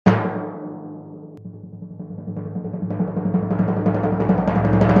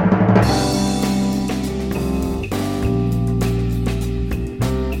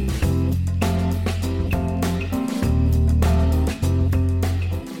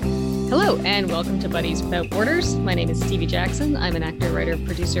Hello, and welcome to Buddies Without Borders. My name is Stevie Jackson. I'm an actor, writer,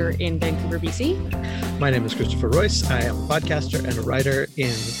 producer in Vancouver, BC. My name is Christopher Royce. I am a podcaster and a writer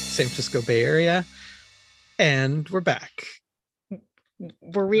in San Francisco Bay Area. And we're back.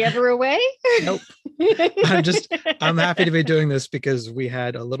 Were we ever away? Nope. I'm happy to be doing this because we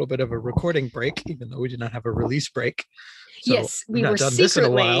had a little bit of a recording break, even though we did not have a release break. So yes, we were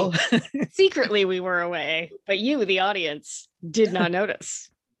secretly, secretly we were away, but you, the audience, did not notice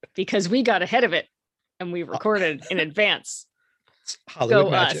because we got ahead of it and we recorded in advance.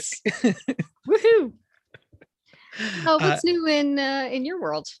 Hollywood magic. Us. Woohoo! Oh, what's new in your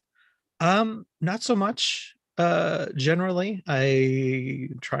world? Not so much. Generally,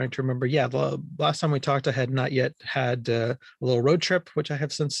 I'm trying to remember. Yeah, the last time we talked, I had not yet had a little road trip, which I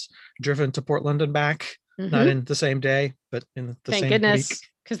have since driven to Portland and back. Mm-hmm. Not in the same day, but in the same goodness, week.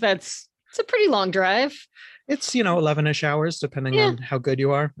 Because it's a pretty long drive. It's 11-ish hours, depending on how good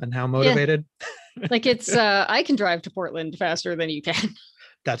you are and how motivated. Yeah. Like it's I can drive to Portland faster than you can.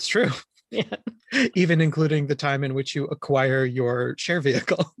 That's true. Yeah. Even including the time in which you acquire your share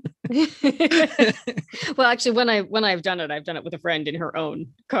vehicle. Well, actually, when I've done it with a friend in her own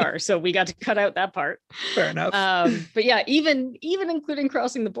car, so we got to cut out that part. Fair enough. But yeah, even including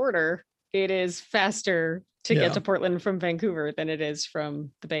crossing the border, it is faster to get to Portland from Vancouver than it is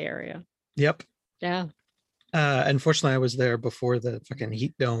from the Bay Area. Yep. Yeah. Unfortunately, I was there before the fucking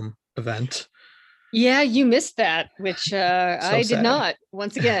heat dome event. Yeah, you missed that, which I did not.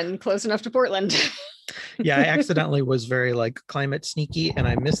 Once again, close enough to Portland. Yeah, I accidentally was very climate sneaky, and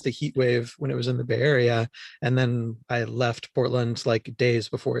I missed the heat wave when it was in the Bay Area, and then I left Portland days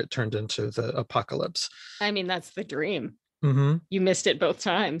before it turned into the apocalypse. I mean, that's the dream. Mm-hmm. You missed it both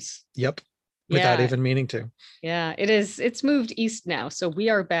times. Yep, without even meaning to. Yeah, it is. It's moved east now, so we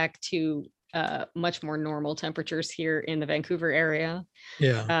are back to much more normal temperatures here in the Vancouver area.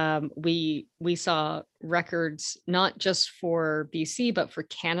 Yeah. We saw records not just for BC but for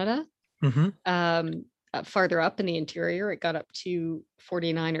Canada. Mm-hmm. Farther up in the interior, it got up to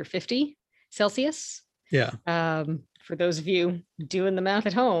 49 or 50 Celsius. Yeah. For those of you doing the math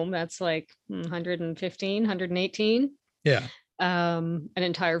at home, that's 115, 118. Yeah. An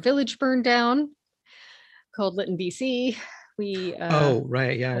entire village burned down called Lytton, BC. Oh,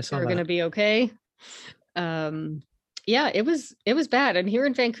 right. Yeah, I saw that. We're going to be okay. Yeah, it was bad. And here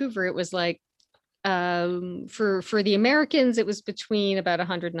in Vancouver, it was for the Americans, it was between about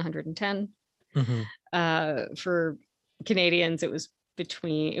 100 and 110. Mm-hmm. For Canadians, it was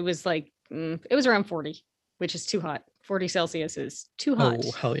around 40, which is too hot. 40 Celsius is too hot.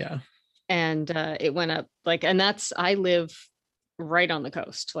 Oh, hell yeah. And it went up and I live right on the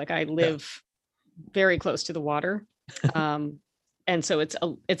coast. I live very close to the water. And so it's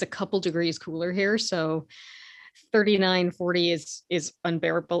a couple degrees cooler here. So 39, 40 is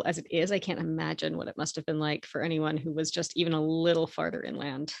unbearable as it is. I can't imagine what it must have been like for anyone who was just even a little farther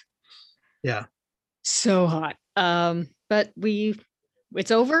inland. Yeah. So hot. But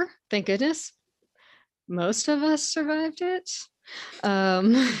it's over. Thank goodness. Most of us survived it.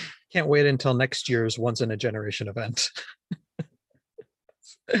 Can't wait until next year's once in a generation event.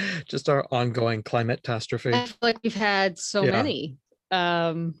 Just our ongoing climate catastrophe. I feel like we've had so many.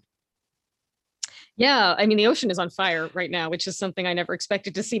 Yeah, I mean, the ocean is on fire right now, which is something I never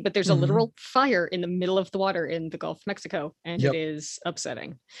expected to see, but there's a literal fire in the middle of the water in the Gulf of Mexico, and it is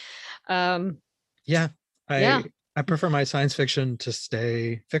upsetting. I prefer my science fiction to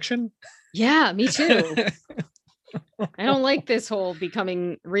stay fiction. Yeah, me too. I don't like this whole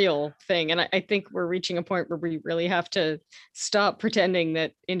becoming real thing. And I think we're reaching a point where we really have to stop pretending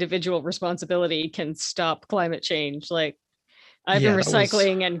that individual responsibility can stop climate change. I've been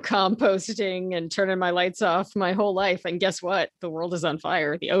recycling and composting and turning my lights off my whole life. And guess what? The world is on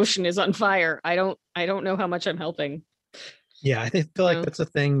fire. The ocean is on fire. I don't know how much I'm helping. Yeah, I feel like that's a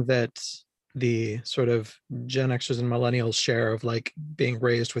thing that the sort of Gen Xers and millennials share of being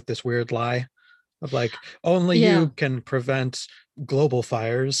raised with this weird lie of only you can prevent global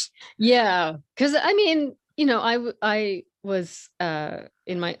fires. Yeah, because I mean, I was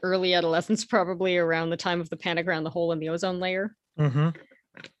in my early adolescence, probably around the time of the panic around the hole in the ozone layer. Mm-hmm.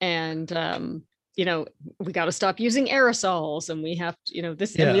 And we got to stop using aerosols, and we have to, and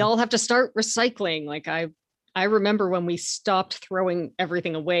we all have to start recycling. I remember when we stopped throwing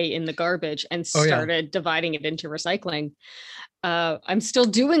everything away in the garbage and started dividing it into recycling. I'm still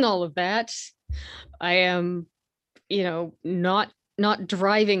doing all of that. I am, not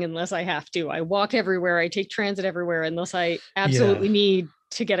driving unless I have to. I walk everywhere. I take transit everywhere unless I absolutely need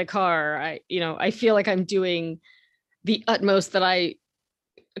to get a car. I feel like I'm doing the utmost that I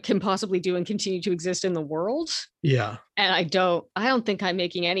can possibly do and continue to exist in the world. Yeah. And I don't think I'm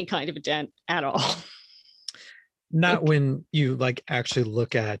making any kind of a dent at all. Not when you like actually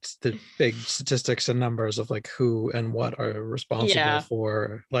look at the big statistics and numbers of like who and what are responsible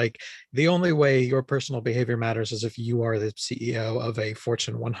for. Like the only way your personal behavior matters is if you are the CEO of a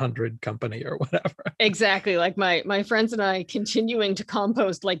Fortune 100 company or whatever. Exactly. Like my friends and I continuing to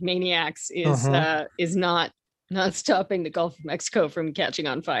compost like maniacs is not stopping the Gulf of Mexico from catching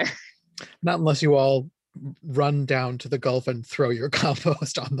on fire. Not unless you all run down to the Gulf and throw your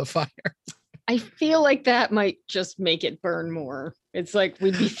compost on the fire. I feel like that might just make it burn more. It's like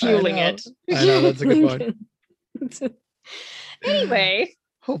we'd be fueling it. I know, that's a good point. Anyway.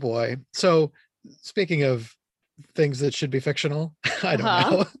 Oh boy. So speaking of things that should be fictional, I don't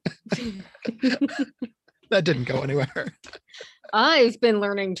know. That didn't go anywhere. I've been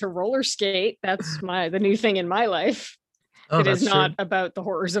learning to roller skate. That's the new thing in my life. It is not about the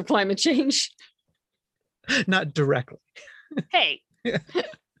horrors of climate change. Not directly. Hey.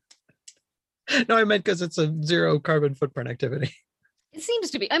 No, I meant because it's a zero carbon footprint activity. It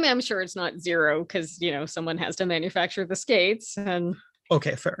seems to be. I mean, I'm sure it's not zero because, someone has to manufacture the skates. And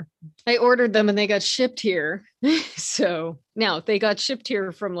okay, fair. I ordered them and they got shipped here. So now they got shipped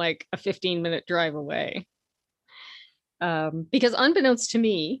here from like a 15-minute drive away. Because unbeknownst to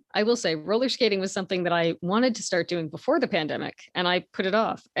me, I will say roller skating was something that I wanted to start doing before the pandemic and I put it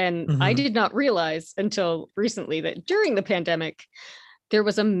off. And I did not realize until recently that during the pandemic, there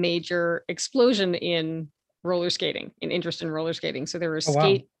was a major explosion in roller skating, in interest in roller skating. So there were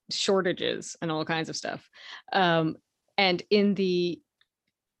skate shortages and all kinds of stuff. And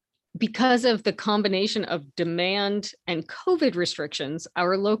because of the combination of demand and COVID restrictions,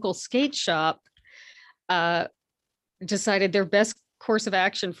 our local skate shop decided their best course of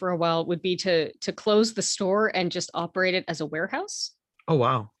action for a while would be to close the store and just operate it as a warehouse. Oh,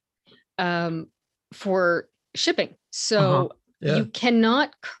 wow. For shipping. So you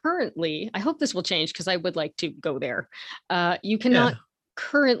cannot currently, I hope this will change because I would like to go there. You cannot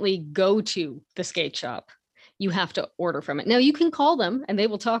currently go to the skate shop. You have to order from it. Now you can call them and they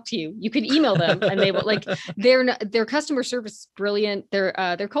will talk to you. You can email them and they will their customer service is brilliant.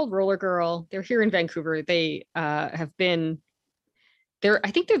 They're called Roller Girl. They're here in Vancouver. They I think they're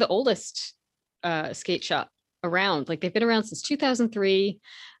the oldest skate shop around. Like they've been around since 2003.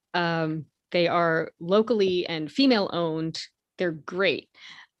 They are locally and female owned. They're great.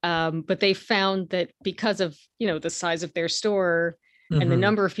 But they found that because of, the size of their store and the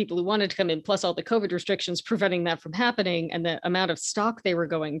number of people who wanted to come in, plus all the COVID restrictions preventing that from happening and the amount of stock they were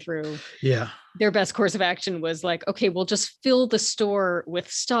going through. Yeah. Their best course of action was like, okay, we'll just fill the store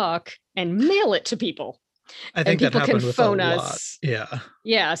with stock and mail it to people. I think people that happened can with phone a us. lot. Yeah.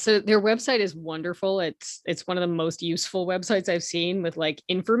 Yeah. So their website is wonderful. It's one of the most useful websites I've seen with like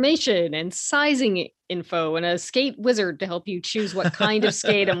information and sizing info and a skate wizard to help you choose what kind of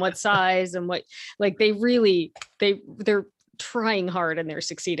skate and what size and what, like they're trying hard and they're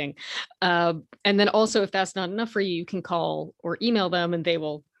succeeding. And then also if that's not enough for you, you can call or email them and they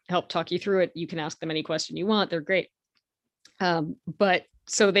will help talk you through it. You can ask them any question you want. They're great. But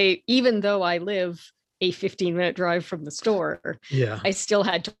so even though I live a 15-minute drive from the store, I still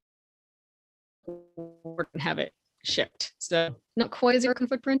had to have it shipped. So not quite a zero carbon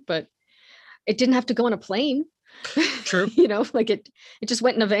footprint, but it didn't have to go on a plane. True. Like it just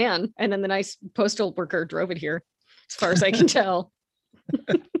went in a van and then the nice postal worker drove it here, as far as I can tell.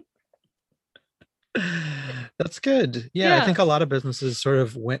 That's good. Yeah, I think a lot of businesses sort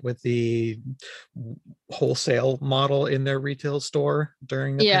of went with the wholesale model in their retail store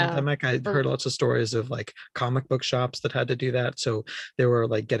during the pandemic. I heard lots of stories of like comic book shops that had to do that. So they were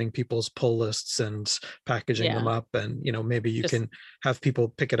like getting people's pull lists and packaging them up, and maybe you can have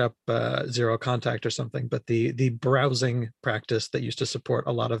people pick it up zero contact or something. But the browsing practice that used to support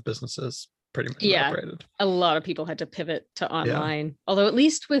a lot of businesses pretty much evaporated. A lot of people had to pivot to online. Although at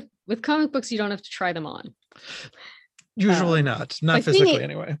least with comic books, you don't have to try them on. Usually not physically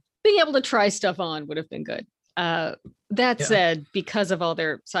anyway. Being able to try stuff on would have been good. That said, because of all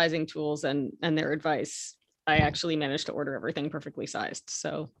their sizing tools and their advice, I actually managed to order everything perfectly sized.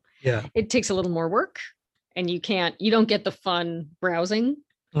 So it takes a little more work and you don't get the fun browsing.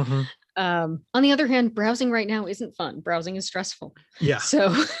 On the other hand, browsing right now isn't fun. Browsing is stressful. Yeah.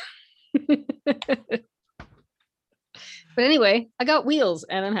 So but anyway, I got wheels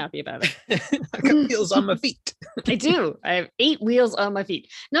and I'm happy about it. I got wheels on my feet. I do. I have 8 wheels on my feet.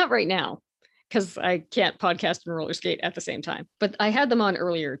 Not right now, because I can't podcast and roller skate at the same time. But I had them on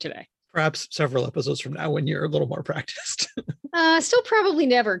earlier today. Perhaps several episodes from now when you're a little more practiced. Still probably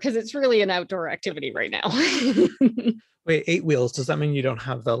never, because it's really an outdoor activity right now. Wait, 8 wheels. Does that mean you don't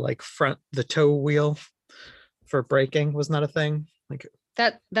have the like the toe wheel for braking? Wasn't that a thing? Like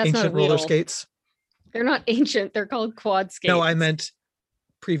That's not a ancient roller wheel. skates? They're not ancient. They're called quad skates. No, I meant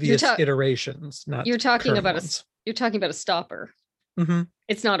previous iterations, not you're talking current about ones. you're talking about a stopper. Mm-hmm.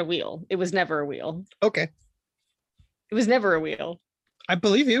 It's not a wheel. It was never a wheel. Okay. It was never a wheel. I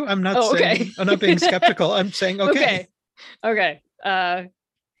believe you. I'm not okay. saying I'm not being skeptical. I'm saying okay. Okay.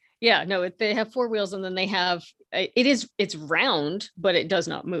 Yeah, no, they have 4 wheels, and then they have it's round, but it does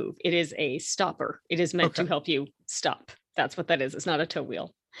not move. It is a stopper. It is meant to help you stop. That's what that is. It's not a toe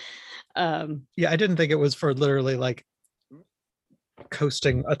wheel. Yeah, I didn't think it was for literally like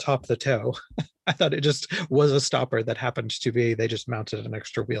coasting atop the toe. I thought it just was a stopper that happened to be, they just mounted an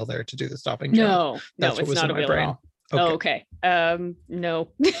extra wheel there to do the stopping job. No, it's not a wheel at all. Okay.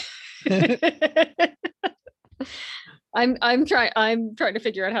 No. I'm trying to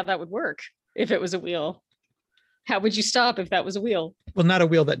figure out how that would work if it was a wheel. How would you stop if that was a wheel? Well, not a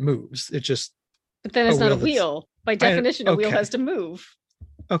wheel that moves. It just. But then it's not a wheel. By definition, a wheel has to move.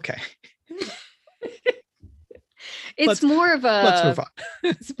 Okay. It's more of a. Let's move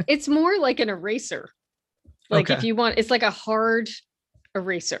on. It's more like an eraser. Like if you want, it's like a hard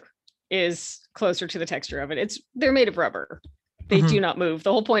eraser is closer to the texture of it. They're made of rubber. They do not move.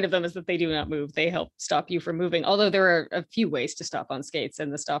 The whole point of them is that they do not move. They help stop you from moving. Although there are a few ways to stop on skates,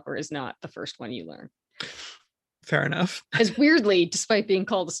 and the stopper is not the first one you learn. Fair enough. As weirdly, despite being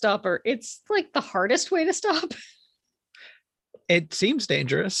called a stopper, it's like the hardest way to stop. It seems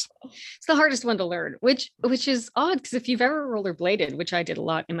dangerous. It's the hardest one to learn, which is odd, because if you've ever rollerbladed, which I did a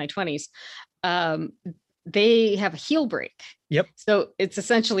lot in my 20s, they have a heel brake. Yep. So it's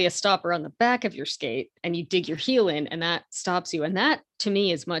essentially a stopper on the back of your skate, and you dig your heel in, and that stops you. And that to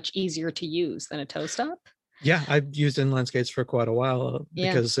me is much easier to use than a toe stop. Yeah, I've used inline skates for quite a while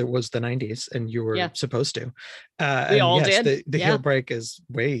because it was the 90s and you were supposed to. We all did. The heel brake is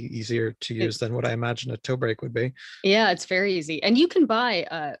way easier to use than what I imagine a toe brake would be. Yeah, it's very easy. And you can buy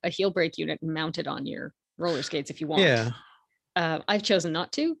a heel brake unit mounted on your roller skates if you want. Yeah. I've chosen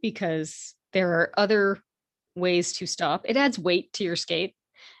not to, because there are other ways to stop. It adds weight to your skate.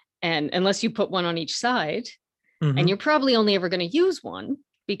 And unless you put one on each side, and you're probably only ever going to use one,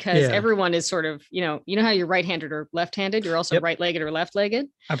 because everyone is sort of, you know how you're right-handed or left-handed, you're also right-legged or left-legged.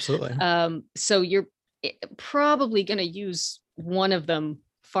 Absolutely. So you're probably going to use one of them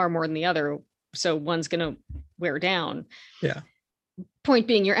far more than the other. So one's going to wear down. Yeah. Point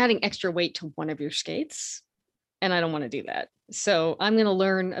being, you're adding extra weight to one of your skates, and I don't want to do that. So I'm going to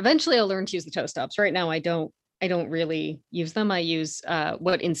learn, eventually I'll learn to use the toe stops. Right now, I don't really use them. I use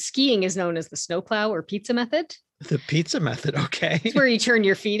what in skiing is known as the snowplow or pizza method. The pizza method, okay. It's where you turn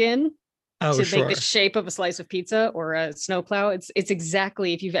your feet in to sure. make the shape of a slice of pizza or a snowplow. It's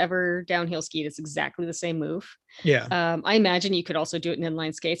exactly, if you've ever downhill skied, it's exactly the same move. Yeah. I imagine you could also do it in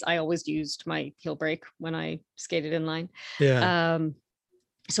inline skates. I always used my heel brake when I skated inline. Yeah.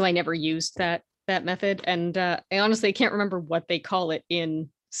 So I never used that method, and I honestly can't remember what they call it in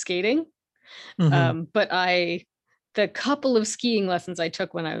skating. But the couple of skiing lessons I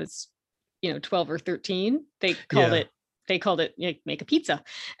took when I was 12 or 13, they called it make a pizza.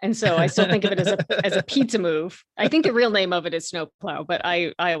 And so I still think of it as a pizza move. I think the real name of it is snowplow, but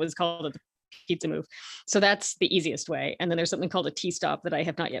I always called it the pizza move. So that's the easiest way. And then there's something called a T-stop that I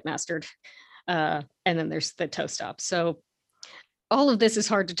have not yet mastered. And then there's the toe stop. So all of this is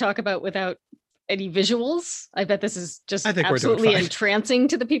hard to talk about without any visuals. I bet this is just absolutely entrancing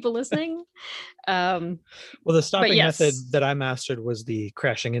to the people listening. Well, the stopping method that I mastered was the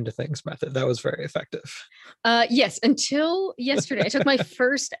crashing into things method. That was very effective. Yes, until yesterday. I took my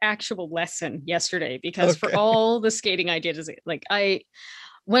first actual lesson yesterday, because for all the skating I did,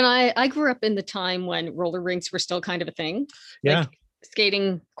 when I grew up in the time when roller rinks were still kind of a thing. Yeah.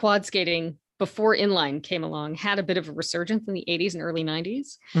 Like quad skating before inline came along, had a bit of a resurgence in the 80s and early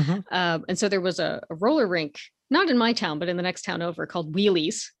 90s. And so there was a roller rink, not in my town, but in the next town over, called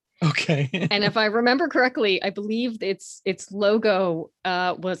Wheelies. Okay. And if I remember correctly, I believe its logo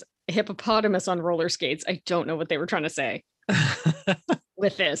was a hippopotamus on roller skates. I don't know what they were trying to say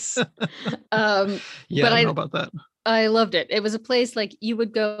with this. But I know about that. I loved it. It was a place like you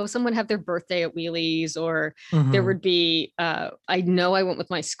would go, someone would have their birthday at Wheelies, or there would be, I know I went with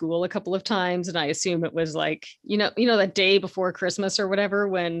my school a couple of times, and I assume it was like, that day before Christmas or whatever,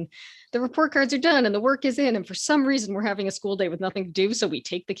 when the report cards are done and the work is in, and for some reason we're having a school day with nothing to do. So we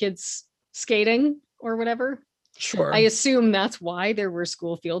take the kids skating or whatever. Sure. I assume that's why there were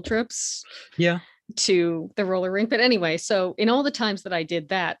school field trips. Yeah. to the roller rink. But anyway, so in all the times that I did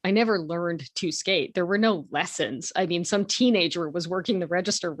that, I never learned to skate. There were no lessons. I mean, some teenager was working the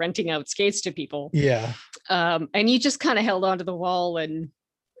register, renting out skates to people. Yeah. And you just kind of held onto the wall and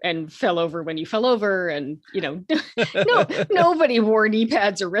fell over when you fell over. And, no, nobody wore knee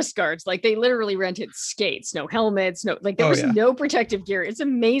pads or wrist guards. Like they literally rented skates, no helmets, there was no protective gear. It's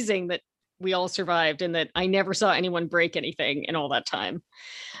amazing that we all survived and that I never saw anyone break anything in all that time.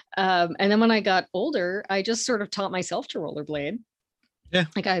 And then when I got older, I just sort of taught myself to rollerblade. Yeah.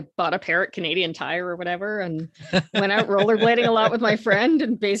 Like I bought a Parrot Canadian Tire or whatever and went out rollerblading a lot with my friend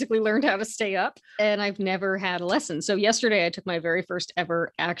and basically learned how to stay up. And I've never had a lesson. So yesterday I took my very first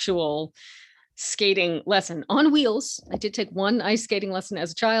ever actual skating lesson on wheels. I did take one ice skating lesson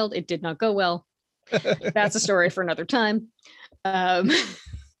as a child. It did not go well. That's a story for another time.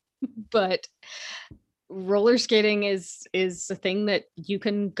 But roller skating is a thing that you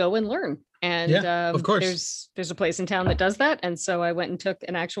can go and learn. And of course, there's a place in town that does that. And so I went and took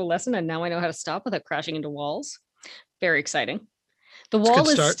an actual lesson and now I know how to stop without crashing into walls. Very exciting. The wall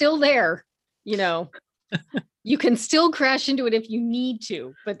is still there, you can still crash into it if you need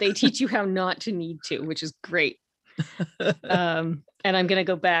to, but they teach you how not to need to, which is great. And I'm going to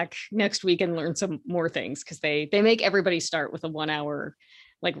go back next week and learn some more things because they make everybody start with a 1 hour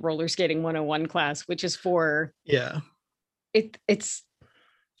like roller skating 101 class, which is for, it's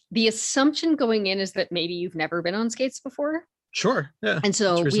the assumption going in is that maybe you've never been on skates before. Sure. Yeah. And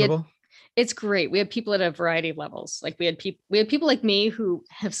so it's great. We had people at a variety of levels. Like we had people like me who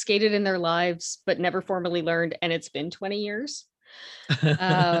have skated in their lives, but never formally learned. And it's been 20 years.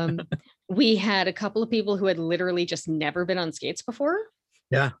 We had a couple of people who had literally just never been on skates before.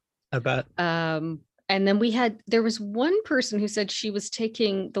 Yeah, I bet. And then there was one person who said she was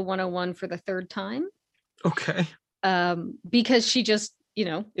taking the 101 for the third time. Okay. Because she just,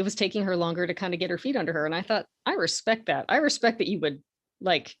 it was taking her longer to kind of get her feet under her. And I thought, I respect that. I respect that you would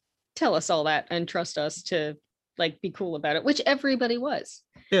like tell us all that and trust us to like be cool about it, which everybody was.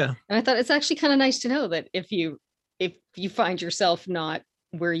 Yeah. And I thought it's actually kind of nice to know that if you find yourself not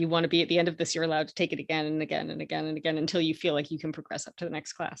where you want to be at the end of this, you're allowed to take it again and again and again and again until you feel like you can progress up to the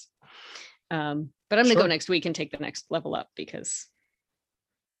next class. But I'm going to go next week and take the next level up because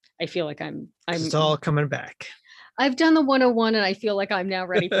I feel like it's all coming back. I've done the 101 and I feel like I'm now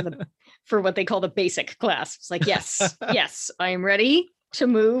ready for what they call the basic class. It's like, yes, I am ready to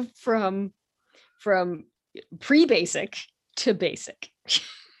move from pre-basic to basic.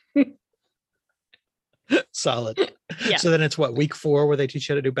 Solid. Yeah. So then it's what, week 4 where they teach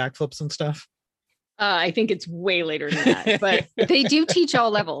you how to do backflips and stuff? I think it's way later than that, but they do teach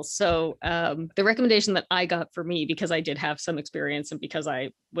all levels. So the recommendation that I got for me, because I did have some experience and because I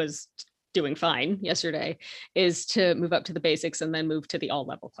was doing fine yesterday, is to move up to the basics and then move to the all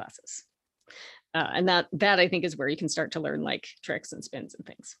level classes. And that I think is where you can start to learn like tricks and spins and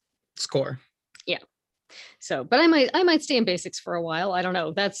things. Score. Yeah. So, but I might stay in basics for a while. I don't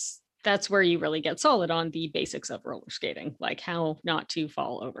know. That's where you really get solid on the basics of roller skating, like how not to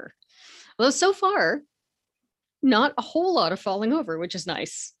fall over. Although so far, not a whole lot of falling over, which is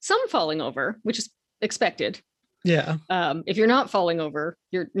nice. Some falling over, which is expected. Yeah. If you're not falling over,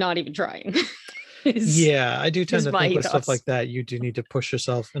 you're not even trying. I do tend to think with stuff like that, you do need to push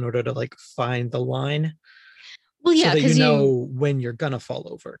yourself in order to like find the line. Well, yeah, so that you know when you're gonna fall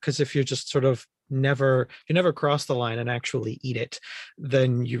over. Because if you're just sort of you never cross the line and actually eat it,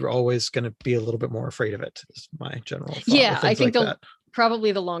 then you're always going to be a little bit more afraid of it. Is my general thought. Yeah, I think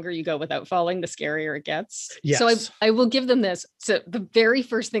probably the longer you go without falling, the scarier it gets. Yes. So I will give them this. So the very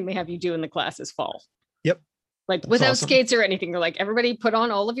first thing they have you do in the class is fall. Yep. Like that's without awesome. Skates or anything. They're like, everybody put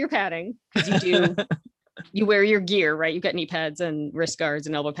on all of your padding because you wear your gear, right? You've got knee pads and wrist guards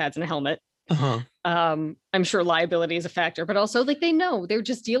and elbow pads and a helmet. Uh-huh. I'm sure liability is a factor, but also like they know they're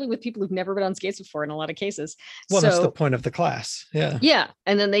just dealing with people who've never been on skates before in a lot of cases. Well, that's the point of the class. Yeah. Yeah.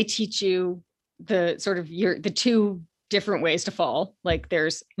 And then they teach you the sort of the two different ways to fall. Like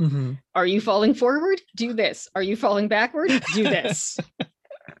there's, Are you falling forward? Do this. Are you falling backward? Do this.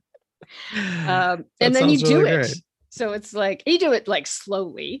 And then you do it. Great. So it's like, you do it like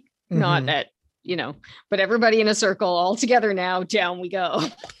slowly, not at, but everybody in a circle all together now, down we go.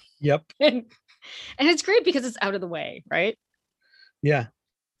 Yep. And it's great because it's out of the way, right? Yeah.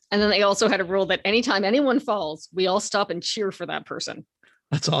 And then they also had a rule that anytime anyone falls, we all stop and cheer for that person.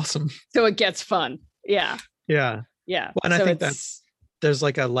 That's awesome. So it gets fun. Yeah. Yeah. Yeah. Well, and so I think there's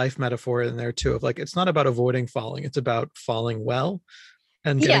like a life metaphor in there too of like, it's not about avoiding falling. It's about falling well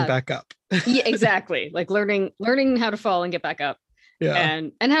and getting back up. Yeah, exactly. Like learning how to fall and get back up. Yeah.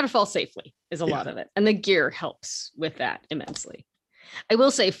 And how to fall safely is a lot of it. And the gear helps with that immensely. I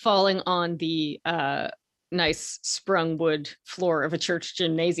will say falling on the nice sprung wood floor of a church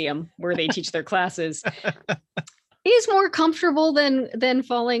gymnasium where they teach their classes is more comfortable than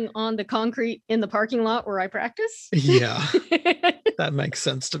falling on the concrete in the parking lot where I practice. Yeah, that makes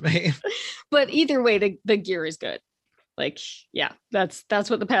sense to me. But either way, the gear is good. Like, yeah, that's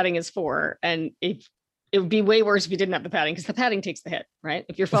what the padding is for. And if it would be way worse if you didn't have the padding, because the padding takes the hit, right?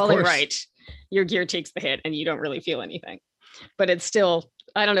 If you're falling right, your gear takes the hit and you don't really feel anything. But it's still,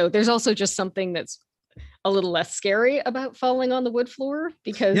 I don't know. There's also just something that's a little less scary about falling on the wood floor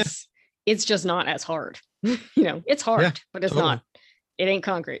because it's just not as hard. It's hard, but it's not. It ain't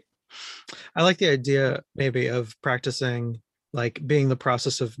concrete. I like the idea maybe of practicing like being the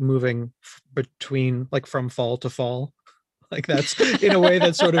process of moving between like from fall to fall. Like that's in a way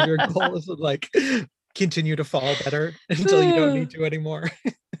that's sort of your goal is to like continue to fall better until you don't need to anymore.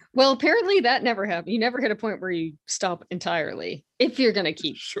 Well, apparently that never happened. You never hit a point where you stop entirely if you're going to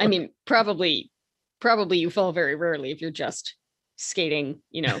keep. Sure. I mean, probably you fall very rarely if you're just skating,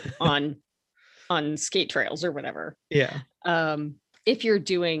 on skate trails or whatever. Yeah. If you're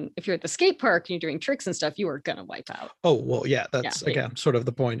at the skate park and you're doing tricks and stuff, you are going to wipe out. Oh, well, yeah, that's again, sort of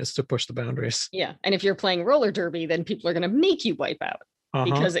the point is to push the boundaries. Yeah. And if you're playing roller derby, then people are going to make you wipe out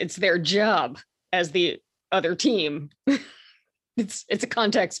because it's their job as the other team. It's a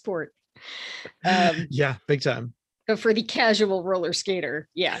contact sport. Yeah, big time. But for the casual roller skater,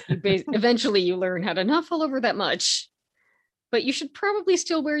 eventually you learn how to not fall over that much, but you should probably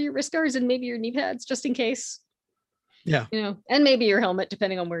still wear your wrist guards and maybe your knee pads just in case. Yeah. And maybe your helmet,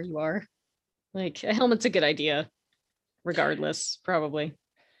 depending on where you are. Like a helmet's a good idea, regardless, probably.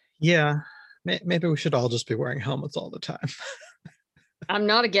 Yeah. Maybe we should all just be wearing helmets all the time. I'm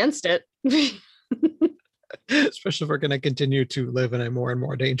not against it. Especially if we're going to continue to live in a more and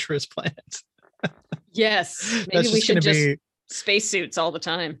more dangerous planet. Yes. Maybe we should just spacesuits all the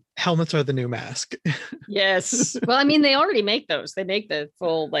time. Helmets are the new mask. Yes. Well, I mean, they already make those. They make the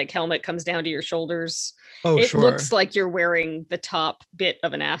full like helmet comes down to your shoulders. Oh, it sure. looks like you're wearing the top bit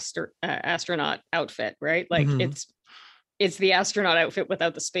of an astronaut outfit, right? Like it's the astronaut outfit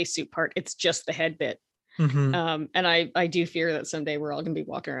without the spacesuit part. It's just the head bit. And I do fear that someday we're all going to be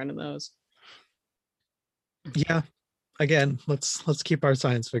walking around in those. Yeah. Again, let's keep our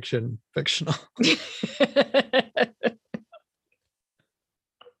science fiction fictional.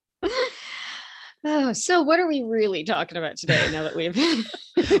 Oh, so what are we really talking about today now that we've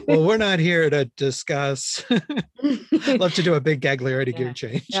Well, we're not here to discuss. Love to do a big Gagliardi gear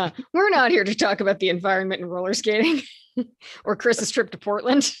change. Yeah, we're not here to talk about the environment and roller skating or Chris's trip to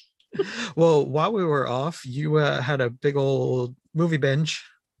Portland. Well, while we were off, you had a big old movie binge.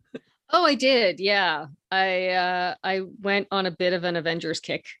 Oh, I did. Yeah. I went on a bit of an Avengers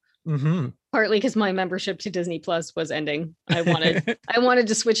kick. Partly because my membership to Disney Plus was ending. I wanted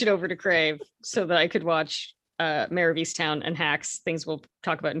to switch it over to Crave so that I could watch Mare of Easttown and Hacks, things we'll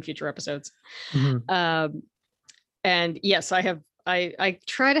talk about in future episodes. And yes, I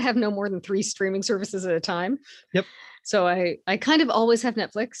try to have no more than 3 streaming services at a time. Yep. So I kind of always have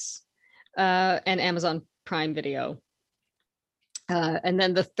Netflix and Amazon Prime Video. And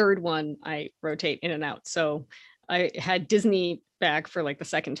then the third one I rotate in and out. So I had Disney back for like the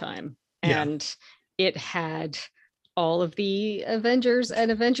second time, and it had all of the Avengers and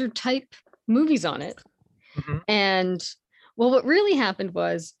Avenger type movies on it. And well, what really happened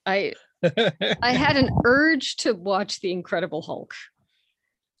was I had an urge to watch The Incredible Hulk.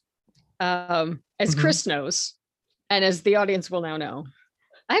 As Chris knows, and as the audience will now know,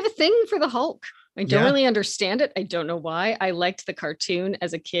 I have a thing for the Hulk. I don't really understand it. I don't know why. I liked the cartoon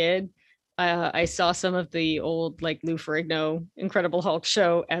as a kid. I saw some of the old like Lou Ferrigno Incredible Hulk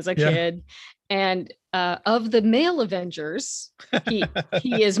show as a kid. And of the male Avengers, he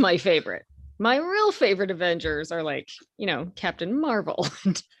is my favorite. My real favorite Avengers are like, Captain Marvel.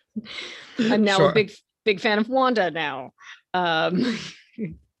 I'm now a big fan of Wanda now. I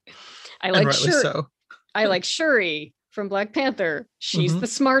like Shuri. So. I like Shuri from Black Panther. She's the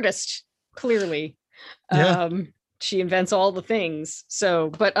smartest, clearly. She invents all the things.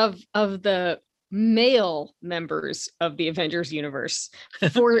 So, but of the male members of the Avengers universe,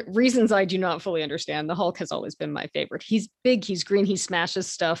 for reasons I do not fully understand, the Hulk has always been my favorite. He's big, he's green, he smashes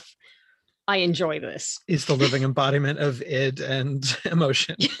stuff. I enjoy this. He's the living embodiment of id and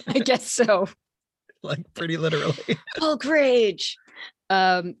emotion. I guess so. Like pretty literally. Hulk rage.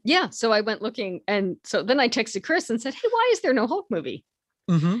 So I went looking, and so then I texted Chris and said, hey, why is there no Hulk movie?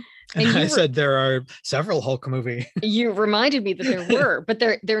 And I said there are several Hulk movies. You reminded me that there were, but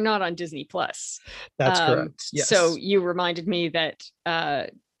they're not on Disney Plus. That's correct. Yes. So you reminded me that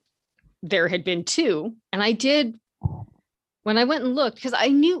there had been 2, and I did when I went and looked, because I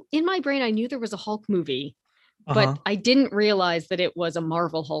knew in my brain, I knew there was a Hulk movie, Uh-huh. but I didn't realize that it was a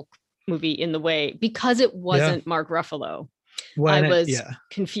Marvel Hulk movie in the way because it Yeah. wasn't Mark Ruffalo. I When it, was yeah.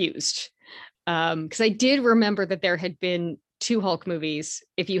 confused because I did remember that there had been two Hulk movies.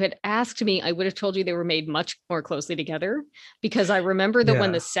 If you had asked me, I would have told you they were made much more closely together because I remember that when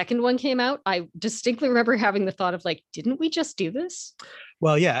Yeah. the second one came out, I distinctly remember having the thought of like, didn't we just do this?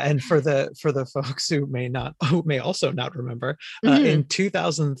 Well, yeah, and for the folks who may also not remember, Mhm. in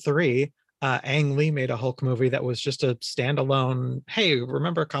 2003, Ang Lee made a Hulk movie that was just a standalone. Hey,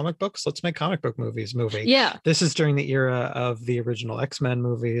 remember comic books? Let's make comic book movies movie. Yeah. This is during the era of the original X-Men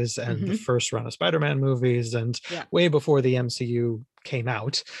movies and the Mhm. first run of Spider-Man movies, and Yeah. way before the MCU came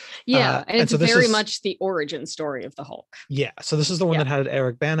out. Yeah. And And it's so this very is much the origin story of the Hulk. yeah, so this is the one Yeah. that had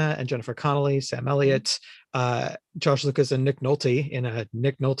Eric Bana and Jennifer Connelly, Sam Mhm. Elliott, Josh Lucas, and Nick Nolte in a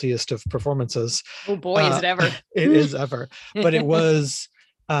Nick Nolteist of performances. Oh boy, is it ever. It is ever, but it was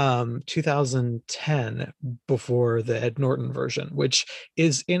 2010 before the Ed Norton version, which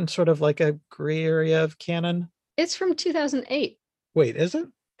is in sort of like a gray area of canon. It's from 2008. Wait, is it?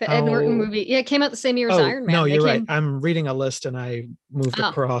 The Ed Norton Oh, movie. Yeah, it came out the same year as oh Iron no, Man. They you're right. came. I'm reading a list and I moved Oh,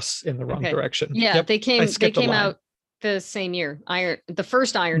 across in the wrong okay. direction. Yeah, Yep, they I came. They skipped a came line. out the same year. The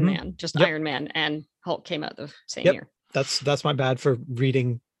first Iron Mhm. Man, just Yep. Iron Man, and Hulk came out the same Yep. year. That's my bad for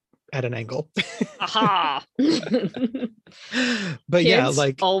reading at an angle. Aha! But yeah, Kids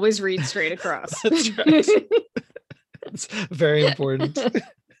like always read straight across. that's right. It's very important.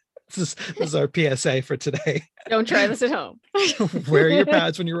 This is our PSA for today. Don't try this at home. Wear your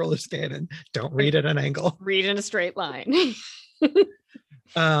pads when you roller skate and don't read at an angle. Read in a straight line.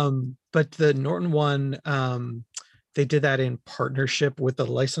 But the Norton one, they did that in partnership with the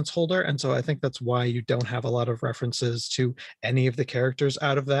license holder. And so I think that's why you don't have a lot of references to any of the characters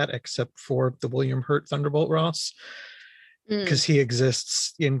out of that, except for the William Hurt Thunderbolt Ross, because he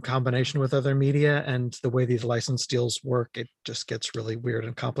exists in combination with other media. And the way these license deals work, it just gets really weird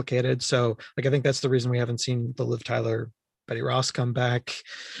and complicated. So like, I think that's the reason we haven't seen the Liv Tyler, Betty Ross come back.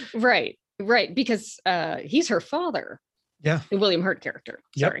 Right, because he's her father. Yeah. The William Hurt character.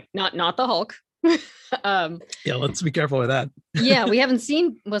 Yep. Sorry, not the Hulk. Yeah, let's be careful with that. Yeah, we haven't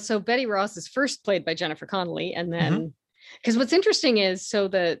seen. Well, so Betty Ross is first played by Jennifer Connelly, and then because what's interesting is so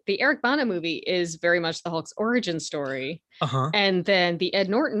the Eric Bana movie is very much the Hulk's origin story, and then the Ed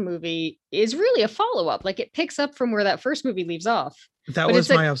Norton movie is really a follow-up. Like it picks up from where that first movie leaves off. That was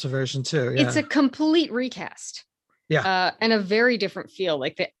my observation too. Yeah. It's a complete recast. Yeah. And a very different feel.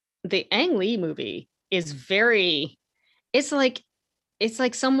 Like the Ang Lee movie is very. It's like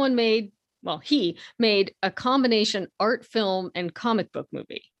someone made. Well, he made a combination art film and comic book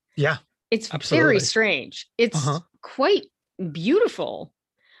movie. Yeah. It's absolutely very strange. It's quite beautiful,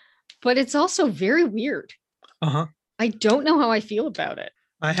 but it's also very weird. I don't know how I feel about it.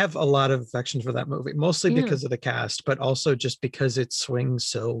 I have a lot of affection for that movie, mostly because of the cast, but also just because it swings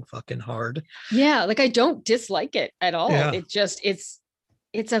so fucking hard. Yeah, like I don't dislike it at all. Yeah. It just it's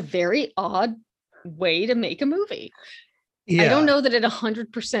a very odd way to make a movie. Yeah. I don't know that it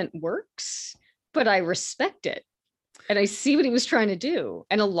 100% works, but I respect it. And I see what he was trying to do.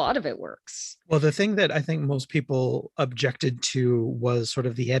 And a lot of it works. Well, the thing that I think most people objected to was sort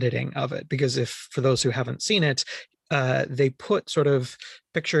of the editing of it, because for those who haven't seen it, they put sort of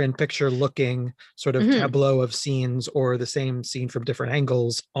picture in picture looking sort of tableau of scenes or the same scene from different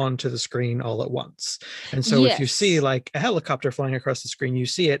angles onto the screen all at once. And so if you see like a helicopter flying across the screen, you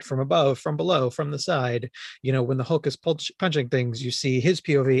see it from above, from below, from the side. You know, when the Hulk is punching things, you see his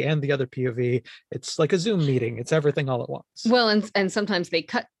POV and the other POV. It's like a Zoom meeting. It's everything all at once. Well, and sometimes they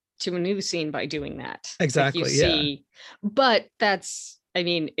cut to a new scene by doing that. Exactly. Like you see, but I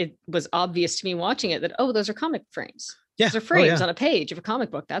mean, it was obvious to me watching it that, oh, those are comic frames. Yeah. Those are frames on a page of a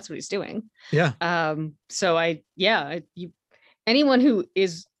comic book. That's what he's doing. Yeah. So anyone who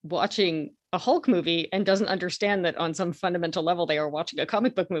is watching a Hulk movie and doesn't understand that on some fundamental level, they are watching a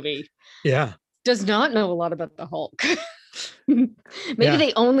comic book movie. Yeah. Does not know a lot about the Hulk. Maybe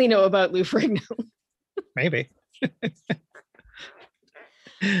they only know about Lou Ferrigno. Maybe.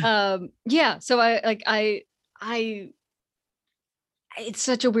 So it's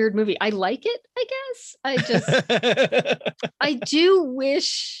such a weird movie. I like it, I guess. I do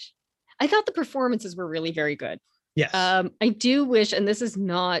wish, I thought the performances were really very good. Yes. I do wish, and this is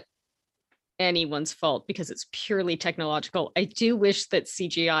not anyone's fault because it's purely technological. I do wish that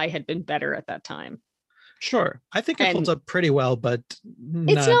CGI had been better at that time. Sure. I think it holds up pretty well, but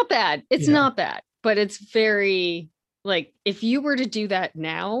it's not bad. It's not bad, but it's very like, if you were to do that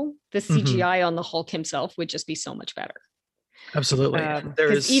now, the CGI on the Hulk himself would just be so much better. Absolutely.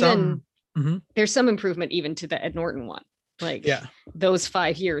 There's some improvement even to the Ed Norton one. Like Yeah. those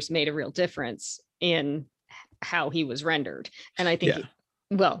 5 years made a real difference in how he was rendered. And I think, Yeah.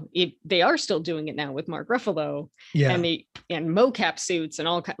 well, they are still doing it now with Mark Ruffalo Yeah. and mocap suits and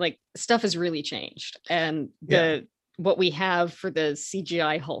all like stuff has really changed. And Yeah. what we have for the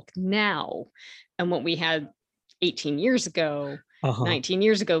CGI Hulk now and what we had 18 years ago, 19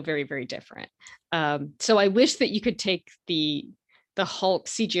 years ago, very, very different. So I wish that you could take the Hulk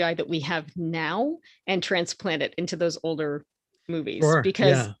CGI that we have now and transplant it into those older movies, Sure.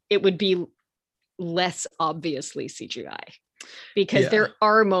 because Yeah. it would be less obviously CGI. Because Yeah. there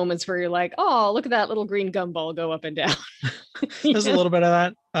are moments where you're like, oh, look at that little green gumball go up and down. There's a little bit of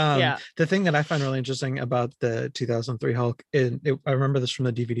that. Yeah. The thing that I find really interesting about the 2003 Hulk, I remember this from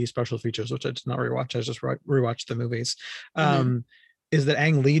the DVD special features, which I did not rewatch. I just rewatched the movies. Is that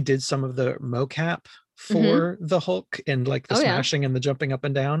Ang Lee did some of the mocap for the Hulk and like the smashing and the jumping up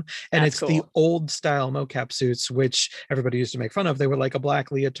and down. And That's it's cool. the old style mocap suits, which everybody used to make fun of. They were like a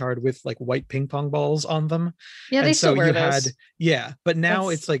black leotard with like white ping pong balls on them. Yeah, and they so still wear you those. had, but now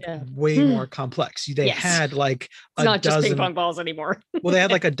it's like way more complex. They had like it's not just ping pong balls anymore. Well, they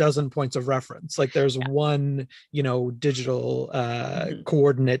had like a dozen points of reference. Like there's one, digital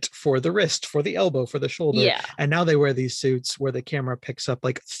coordinate for the wrist, for the elbow, for the shoulder. Yeah. And now they wear these suits where the camera picks up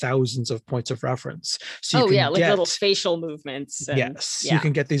like thousands of points of reference. So you can like little facial movements. And, you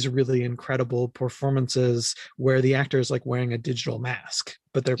can get these really incredible performances where the actor is like wearing a digital mask,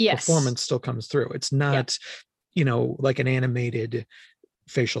 but their performance still comes through. It's not, like an animated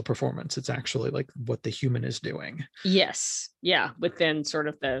facial performance. It's actually like what the human is doing. Yes. Yeah. With then sort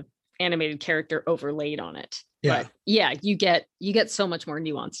of the animated character overlaid on it. Yeah. But yeah, you get so much more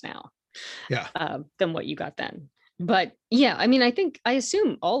nuance now. Yeah. Than what you got then. But yeah, I mean, I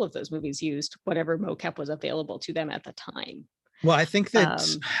assume all of those movies used whatever mocap was available to them at the time. Well, I think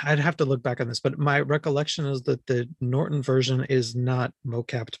that I'd have to look back on this, but my recollection is that the Norton version is not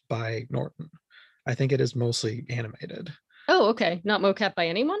mocapped by Norton. I think it is mostly animated. Oh, okay. Not mocap by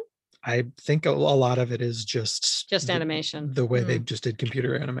anyone? I think a lot of it is just animation. The way they just did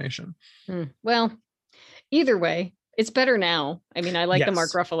computer animation. Well, either way, it's better now. I mean, I like the Mark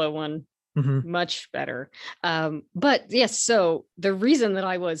Ruffalo one much better. But yes, so the reason that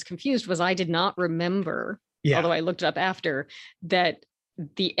I was confused was I did not remember, although I looked it up after, that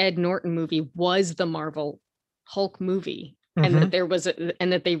the Ed Norton movie was the Marvel Hulk movie, and that there was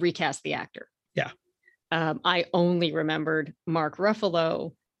and that they recast the actor. Yeah. I only remembered Mark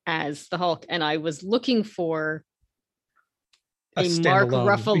Ruffalo as the Hulk, and I was looking for a Mark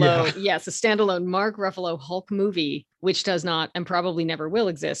Ruffalo, a standalone Mark Ruffalo Hulk movie, which does not and probably never will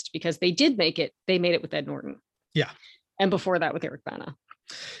exist because they did make it. They made it with Ed Norton. Yeah. And before that with Eric Bana.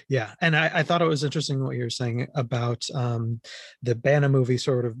 Yeah. And I thought it was interesting what you were saying about the Bana movie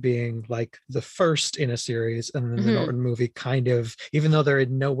sort of being like the first in a series, and then the Norton movie kind of, even though they're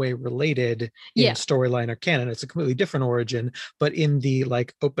in no way related in storyline or canon, it's a completely different origin. But in the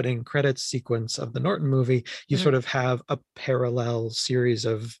like opening credits sequence of the Norton movie, you sort of have a parallel series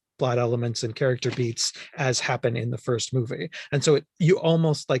of plot elements and character beats as happen in the first movie. And so you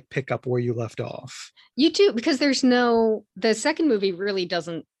almost like pick up where you left off. You do, because the second movie really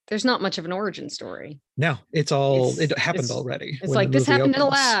doesn't, there's not much of an origin story. No, it happened already. It's like this happened in a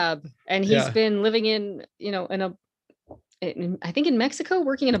lab and he's been living in, I think in Mexico,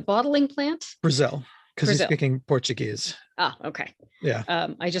 working in a bottling plant. Brazil, because he's speaking Portuguese. Ah, okay. Yeah.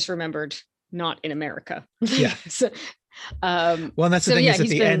 I just remembered not in America. Yeah. Well, and that's the thing, is at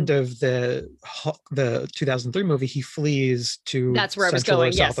the end of the 2003 movie, he flees to Central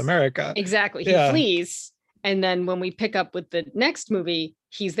or South America. Exactly. He flees. And then when we pick up with the next movie,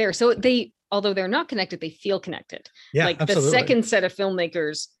 he's there. So although they're not connected, they feel connected. Yeah, like absolutely. The second set of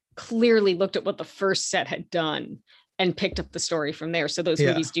filmmakers clearly looked at what the first set had done and picked up the story from there. So those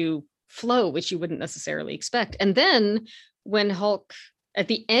movies do flow, which you wouldn't necessarily expect. And then when Hulk, at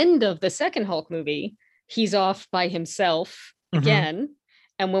the end of the second Hulk movie, he's off by himself again.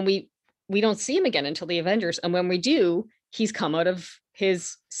 And when we don't see him again until the Avengers. And when we do, he's come out of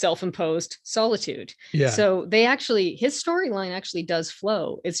his self-imposed solitude. Yeah. So his storyline actually does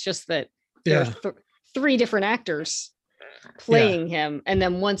flow. It's just that there are three different actors playing him. And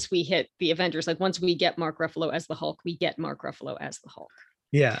then once we hit the Avengers, like once we get Mark Ruffalo as the Hulk, we get Mark Ruffalo as the Hulk.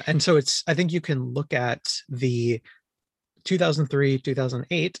 Yeah. And so I think you can look at the 2003,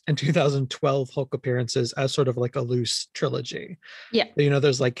 2008, and 2012 Hulk appearances as sort of like a loose trilogy. Yeah.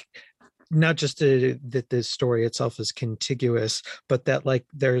 There's like not just that the story itself is contiguous, but that like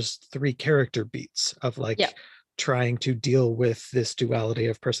there's three character beats of like trying to deal with this duality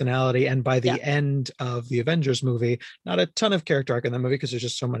of personality. And by the end of the Avengers movie, not a ton of character arc in the movie because there's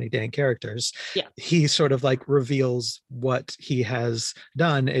just so many dang characters. Yeah. He sort of like reveals what he has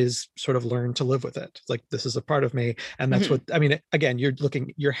done is sort of learn to live with it. It's like, this is a part of me. And that's what, I mean, again,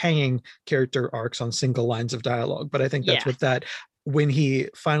 you're hanging character arcs on single lines of dialogue, but I think that's what that, when he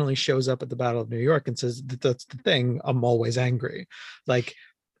finally shows up at the Battle of New York and says, that's the thing, I'm always angry. Like,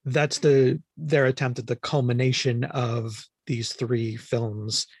 that's their attempt at the culmination of these 3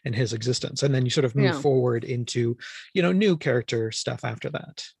 films in his existence. And then you sort of move forward into, new character stuff after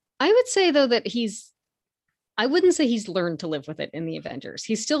that. I would say though that I wouldn't say he's learned to live with it in the Avengers.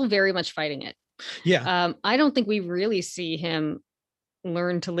 He's still very much fighting it. Yeah. I don't think we really see him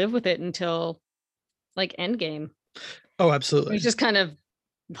learn to live with it until like Endgame. Oh, absolutely. He's just kind of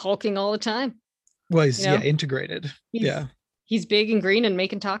hulking all the time. Well, he's integrated. He's big and green and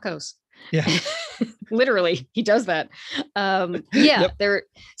making tacos. Yeah. Literally, he does that.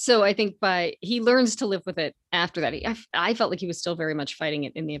 So I think he learns to live with it after that. I felt like he was still very much fighting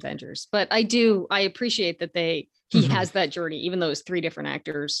it in the Avengers, but I appreciate that he has that journey, even though it's 3 different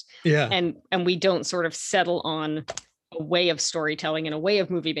actors. Yeah. And we don't sort of settle on a way of storytelling and a way of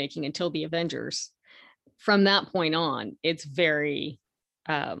movie making until the Avengers. From that point on, it's very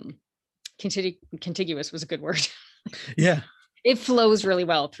contiguous was a good word. Yeah. It flows really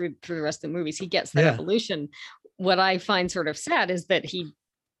well through the rest of the movies. He gets that evolution. What I find sort of sad is that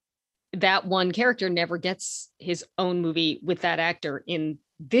that one character never gets his own movie with that actor in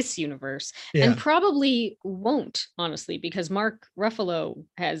this universe, and probably won't, honestly, because Mark Ruffalo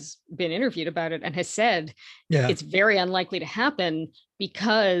has been interviewed about it and has said it's very unlikely to happen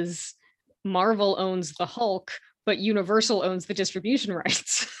because Marvel owns the Hulk, but Universal owns the distribution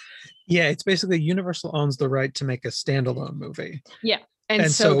rights. Yeah, it's basically Universal owns the right to make a standalone movie. Yeah. And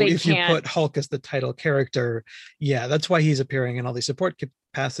so if you put Hulk as the title character, that's why he's appearing in all these support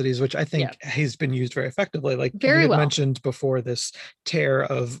capacities, which I think he's been used very effectively. Like you mentioned before this tear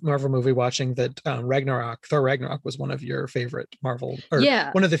of Marvel movie watching, that Thor Ragnarok was one of your favorite Marvel, or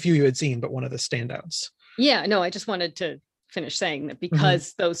one of the few you had seen, but one of the standouts. Yeah, no, I just wanted to finish saying that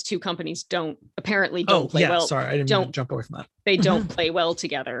because those 2 companies don't play well. Sorry, I didn't mean to jump away from that. They don't play well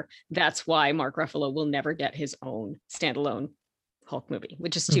together. That's why Mark Ruffalo will never get his own standalone Hulk movie,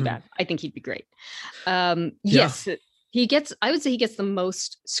 which is too bad. I think he'd be great. Yes, I would say he gets the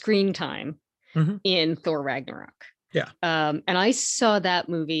most screen time in Thor Ragnarok. Yeah. And I saw that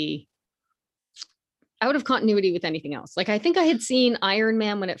movie out of continuity with anything else. Like, I think I had seen Iron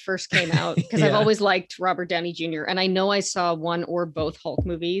Man when it first came out because I've always liked Robert Downey Jr. And I know I saw one or both Hulk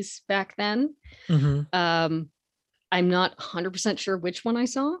movies back then. I'm not 100% sure which one I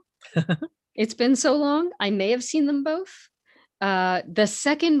saw. It's been so long. I may have seen them both. The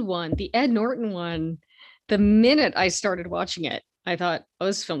second one, the Ed Norton one, the minute I started watching it, I thought, oh,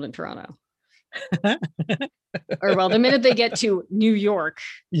 this is filmed in Toronto. Or well, the minute they get to New York.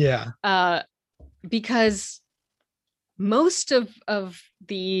 Yeah. Because most of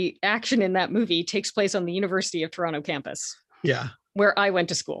the action in that movie takes place on the University of Toronto campus. Yeah. Where I went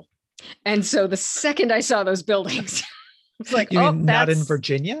to school. And so the second I saw those buildings, it's like, not in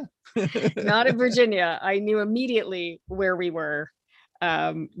Virginia? Not in Virginia. I knew immediately where we were,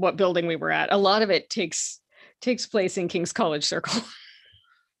 what building we were at. A lot of it takes place in King's College Circle.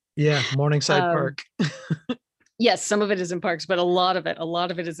 Yeah, Morningside Park. Yes, some of it is in parks, but a lot of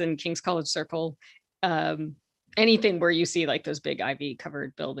it is in King's College Circle. Anything where you see like those big ivy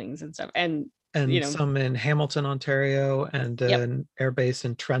covered buildings and stuff, and some in Hamilton, Ontario, and an air base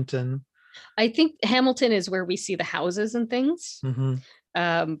in Trenton. I think Hamilton is where we see the houses and things.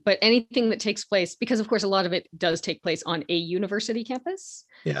 But anything that takes place, because of course a lot of it does take place on a university campus.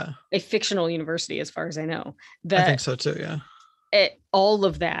 Yeah, a fictional university, as far as I know. I think so too. Yeah, all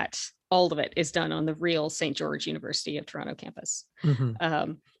of it is done on the real St. George University of Toronto campus.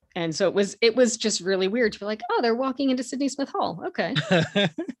 And so it was just really weird to be like, oh, they're walking into Sydney Smith Hall. Okay.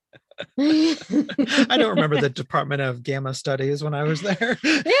 I don't remember the Department of Gamma Studies when I was there.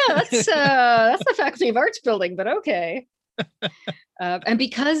 Yeah, that's the Faculty of Arts building, but okay. And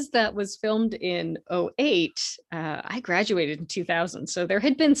because that was filmed in 2008, I graduated in 2000. So there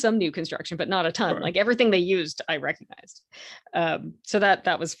had been some new construction, but not a ton. Sure. Like everything they used, I recognized. So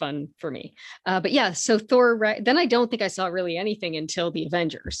that was fun for me. But yeah, so Thor, then I don't think I saw really anything until the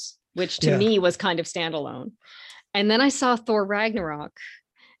Avengers, which to me was kind of standalone. And then I saw Thor Ragnarok,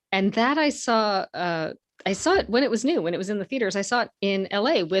 and that I saw it when it was new, when it was in the theaters. I saw it in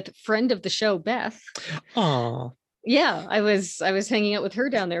LA with friend of the show, Beth. Oh. Yeah, I was hanging out with her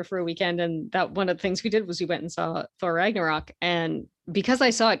down there for a weekend, and that one of the things we did was we went and saw Thor Ragnarok. And because I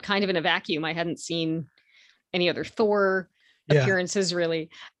saw it kind of in a vacuum, I hadn't seen any other Thor appearances really.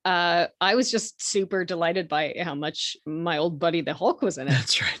 I was just super delighted by how much my old buddy the Hulk was in it.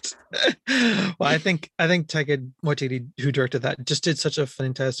 That's right. Well, I think Taika Waititi, who directed that, just did such a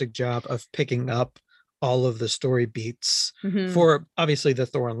fantastic job of picking up all of the story beats for obviously the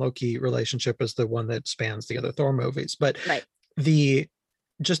Thor and Loki relationship is the one that spans the other Thor movies, but the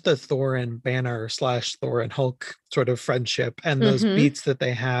just the Thor and Banner / Thor and Hulk sort of friendship and those beats that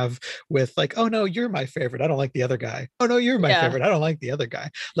they have with like, oh no, you're my favorite, I don't like the other guy. Oh no, you're my favorite, I don't like the other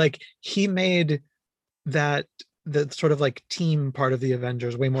guy. Like he made that the sort of like team part of the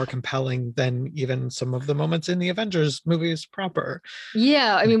Avengers way more compelling than even some of the moments in the Avengers movies proper.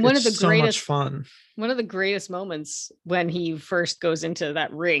 Yeah, I mean, one of the so greatest much fun. One of the greatest moments when he first goes into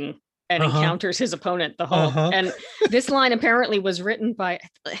that ring and encounters his opponent, the Hulk. And this line apparently was written by,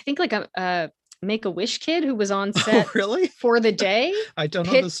 I think, like a Make-A-Wish kid who was on set really? for the day. I don't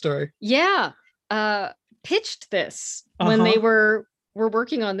know the story. Yeah. Pitched this when they were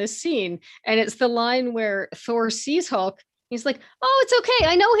working on this scene. And it's the line where Thor sees Hulk. He's like, oh, it's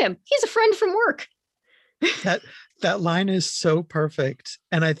okay. I know him. He's a friend from work. That line is so perfect.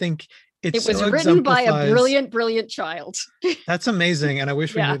 And I think it was written by a brilliant child. That's amazing. And I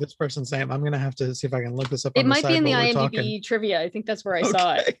wish we knew this person's name. I'm going to have to see if I can look this up. It might be in the IMDb trivia. I think that's where I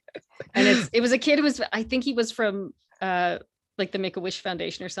saw it. And it was a kid who was, I think he was from like the Make-A-Wish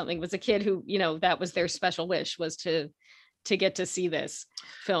Foundation or something. It was a kid who, you know, that was their special wish, was to get to see this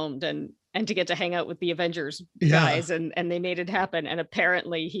filmed and to get to hang out with the Avengers guys, and they made it happen. And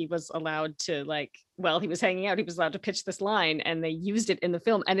apparently he was allowed to, like, while he was hanging out, he was allowed to pitch this line, and they used it in the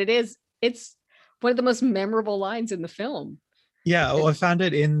film. And it's one of the most memorable lines in the film. Yeah, well, I found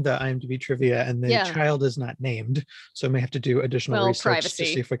it in the IMDb trivia, and the child is not named, so I may have to do additional research to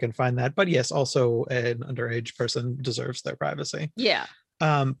see if we can find that. But yes, also an underage person deserves their privacy. Yeah.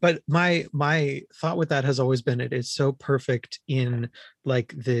 But my thought with that has always been, it is so perfect in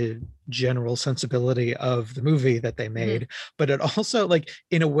like the general sensibility of the movie that they made, but it also, like,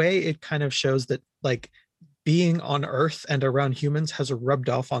 in a way, it kind of shows that like being on Earth and around humans has rubbed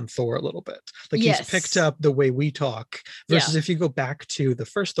off on Thor a little bit. Like he's picked up the way we talk versus if you go back to the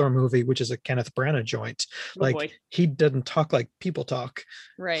first Thor movie, which is a Kenneth Branagh joint, he doesn't talk like people talk.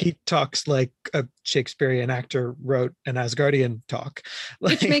 Right. He talks like a Shakespearean actor wrote an Asgardian talk.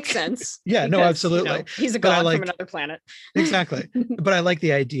 Which makes sense. Yeah, because, no, absolutely. You know, he's a god from another planet. Exactly. But I like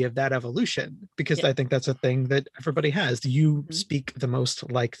the idea of that evolution, because I think that's a thing that everybody has. You speak the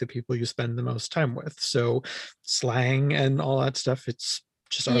most like the people you spend the most time with. So slang and all that stuff, it's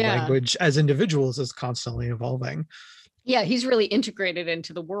just our language as individuals is constantly evolving. Yeah, he's really integrated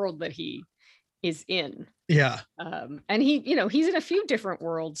into the world that he is in. Yeah. And he, you know, he's in a few different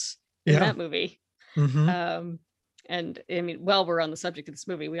worlds in that movie. And I mean, while we're on the subject of this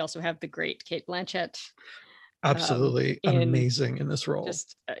movie, we also have the great Cate Blanchett. Absolutely amazing in this role.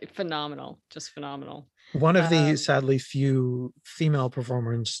 Just phenomenal. One of the sadly few female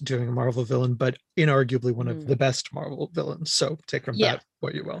performers doing a Marvel villain, but inarguably one of the best Marvel villains. So take from that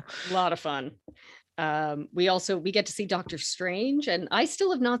what you will. A lot of fun. We get to see Doctor Strange, and I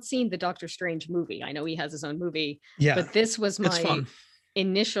still have not seen the Doctor Strange movie. I know he has his own movie, but this was my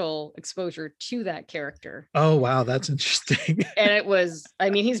initial exposure to that character. Oh wow, that's interesting. And it was, I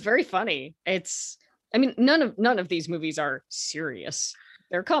mean, he's very funny. None of these movies are serious.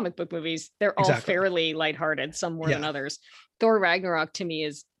 They're comic book movies. They're all fairly lighthearted, some more than others. Thor Ragnarok to me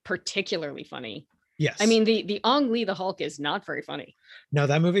is particularly funny. Yes. I mean, the Ang Lee, the Hulk, is not very funny. No,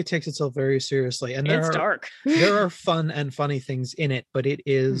 that movie takes itself very seriously. And it's dark. There are fun and funny things in it, but it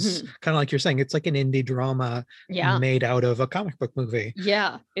is kind of like you're saying, it's like an indie drama made out of a comic book movie.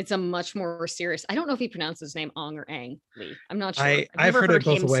 Yeah, it's a much more serious. I don't know if he pronounced his name Ang or Ang Lee. I'm not sure. I've heard it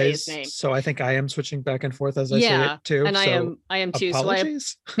both ways. So I think I am switching back and forth as I say it too. And I am too.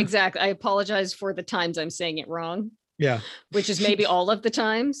 Apologies. So exactly. I apologize for the times I'm saying it wrong. Yeah. Which is maybe all of the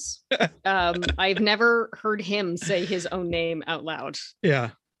times. I've never heard him say his own name out loud.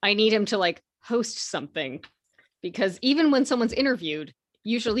 Yeah. I need him to like host something, because even when someone's interviewed,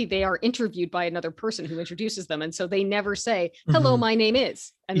 usually they are interviewed by another person who introduces them. And so they never say, hello, my name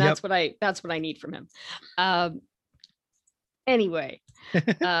is. And that's what I need from him. Anyway,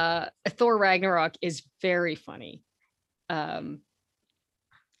 Thor Ragnarok is very funny.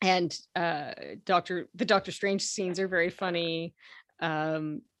 And the Doctor Strange scenes are very funny.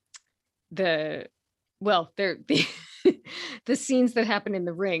 The scenes that happen in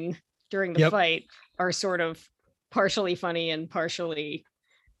the ring during the fight are sort of partially funny and partially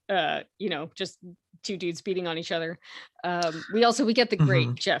just two dudes beating on each other. We get the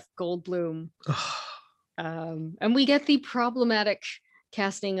great Jeff Goldblum. And we get the problematic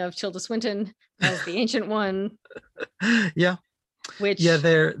casting of Tilda Swinton as the Ancient One, Yeah. which Yeah,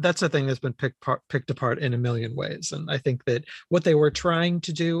 that's a thing that's been picked apart in a million ways. And I think that what they were trying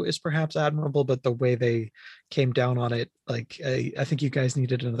to do is perhaps admirable, but the way they came down on it, like I think you guys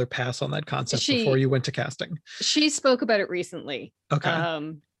needed another pass on that concept before she you went to casting. she spoke about it recently.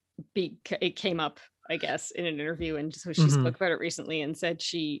 Okay. It came up, I guess, in an interview, and so she Mhm. spoke about it recently and said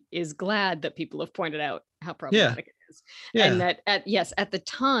she is glad that people have pointed out how Yeah. problematic it is, and Yeah. that at the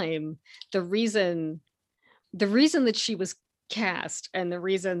time, the reason that she was cast and the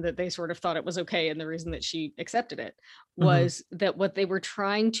reason that they sort of thought it was okay and the reason that she accepted it Mhm. was that what they were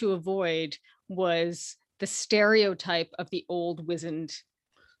trying to avoid was the stereotype of the old wizened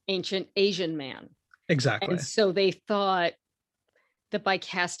ancient Asian man. Exactly. And so they thought that by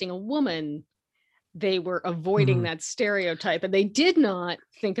casting a woman, they were avoiding Mhm. that stereotype. And they did not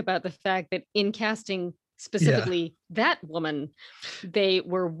think about the fact that in casting Yeah. specifically that woman, they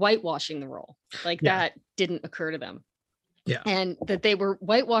were whitewashing the role. Like Yeah. that didn't occur to them. Yeah. And that they were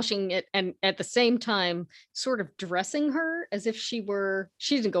whitewashing it and at the same time sort of dressing her as if she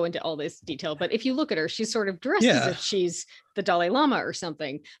didn't go into all this detail, but if you look at her, she's sort of dressed as Yeah. if she's the Dalai Lama or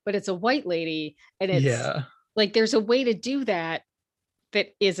something, but it's a white lady, and it's Yeah. like there's a way to do that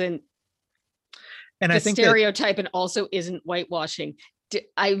that isn't And the I think that stereotype and also isn't whitewashing.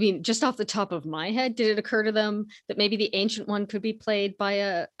 I mean, just off the top of my head, did it occur to them that maybe the Ancient One could be played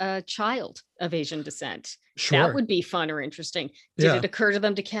by a child of Asian descent? That sure. would be fun or interesting. Did Yeah. it occur to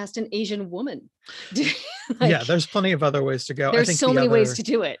them to cast an Asian woman? Yeah, there's plenty of other ways to go. I There's think so many ways to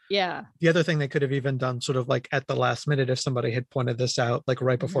do it. Yeah. the other thing they could have even done sort of like at the last minute, if somebody had pointed this out like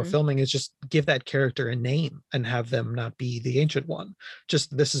right before Mhm. filming, is just give that character a name and have them not be the Ancient One.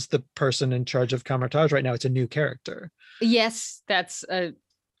 Just this is the person in charge of Kamar-Taj right now. It's a new character. Yes, that's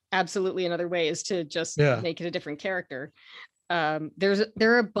absolutely another way, is to just Yeah. make it a different character. There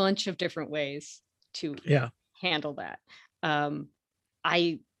are a bunch of different ways to Yeah. handle that.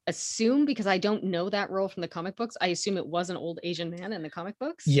 I assume, because I don't know that role from the comic books, I assume it was an old Asian man in the comic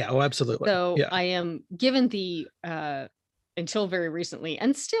books. Yeah. Oh, absolutely. So Yeah. I am given the until very recently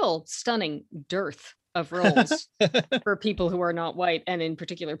and still stunning dearth of roles for people who are not white, and in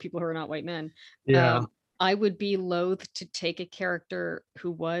particular people who are not white men. Yeah. I would be loath to take a character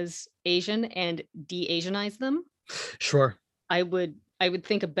who was Asian and de-Asianize them. Sure. I would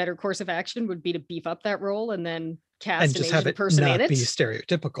think a better course of action would be to beef up that role and then cast And an just Asian have it person in not it. be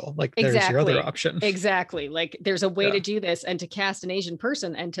stereotypical. Like there's your other option. Exactly. Like there's a way Yeah. to do this and to cast an Asian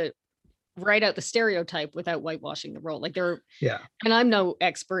person and to write out the stereotype without whitewashing the role. Like Yeah. and I'm no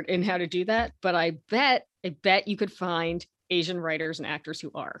expert in how to do that, but I bet you could find Asian writers and actors who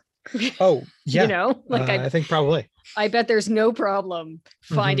are. Oh, yeah. You know, like I think probably. I bet there's no problem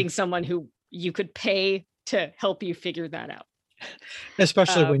Mhm. finding someone who you could pay to help you figure that out.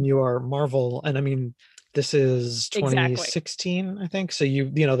 Especially when you are Marvel. And I mean, this is Exactly. 2016, I think. So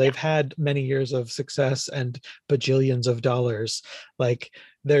they've had many years of success and bajillions of dollars. Like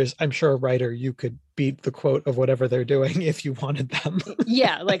I'm sure a writer, you could beat the quote of whatever they're doing if you wanted them.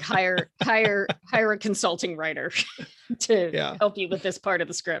 Yeah, like hire a consulting writer to Yeah. help you with this part of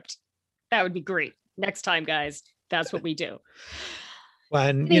the script. That would be great. Next time, guys, that's what we do.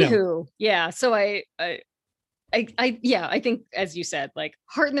 And Anywho, yeah. So I think, as you said, like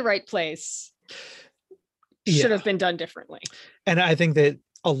heart in the right place should have been done differently. And I think that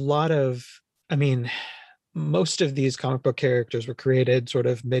most of these comic book characters were created sort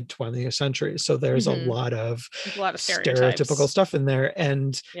of mid 20th century. So there's Mhm. a lot of stereotypes. stereotypical stuff in there.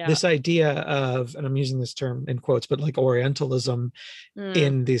 And Yeah. this idea of, and I'm using this term in quotes, but like Orientalism Mm,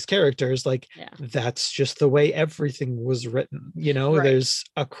 in these characters, like yeah. that's just the way everything was written. Right. There's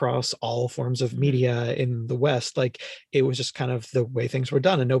across all forms of Mhm. media in the West, like it was just kind of the way things were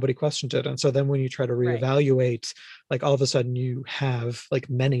done and nobody questioned it. And so then when you try to Right. reevaluate, like all of a sudden you have like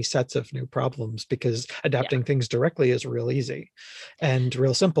many sets of new problems because adapting things directly is real easy and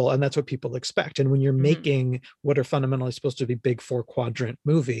real simple. And that's what people expect. And when you're Mhm. making what are fundamentally supposed to be big 4-quadrant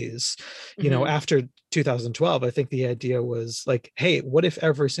movies, Mhm. after 2012, I think the idea was like, hey, what if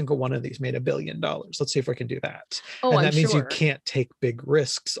every single one of these made $1 billion? Let's see if we can do that. Oh, and that I'm means you sure. can't take big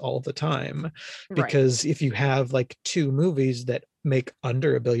risks all the time, Right. because if you have like 2 movies that make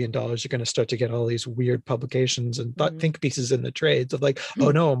under $1 billion, you're going to start to get all these weird publications and Mhm. think pieces in the trades of like, oh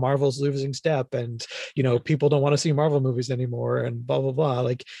no, Marvel's losing step, and people don't want to see Marvel movies anymore, and blah blah blah.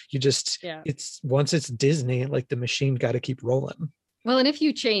 Like you just, it's once it's Disney, like the machine got to keep rolling. Well, and if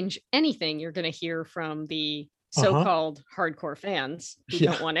you change anything, you're going to hear from the so-called hardcore fans who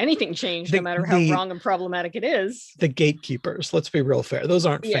Yeah. don't want anything changed, no matter how wrong and problematic it is. The gatekeepers, let's be real fair. Those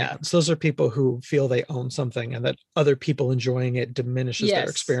aren't Yeah. fans. Those are people who feel they own something and that other people enjoying it diminishes their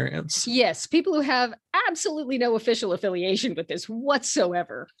experience. Yes, people who have absolutely no official affiliation with this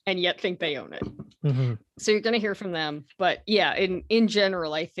whatsoever and yet think they own it. Mhm. So you're going to hear from them. But yeah, in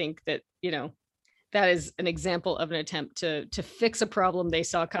general, I think that, you know, that is an example of an attempt to fix a problem they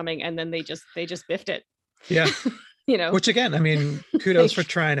saw coming, and then they just biffed it. Yeah. You know, which again, I mean, kudos for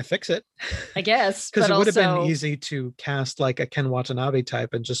trying to fix it, I guess, because it would have also been easy to cast like a Ken Watanabe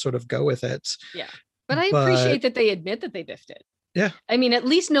type and just sort of go with it. Yeah. But I appreciate that they admit that they biffed it. Yeah. I mean, at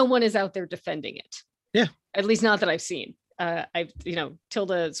least no one is out there defending it. Yeah. At least not that I've seen.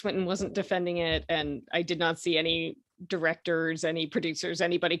 Tilda Swinton wasn't defending it, and I did not see any directors, any producers,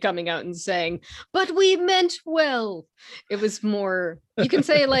 anybody coming out and saying, but we meant well. It was more, you can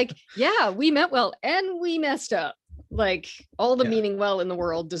say like, yeah, we meant well and we messed up. Like, all the meaning well in the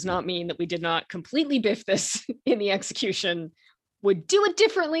world does not mean that we did not completely biff this in the execution. Would do it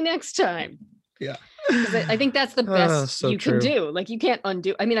differently next time. Yeah. I think that's the best so you true. can do. Like, you can't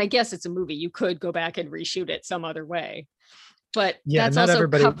undo. I mean, I guess it's a movie. You could go back and reshoot it some other way, but that's not also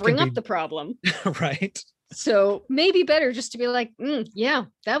everybody covering can up the problem. Right. So maybe better just to be like, yeah,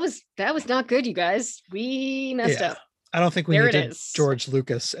 that was not good, you guys. We messed up. I don't think we There need it to is. George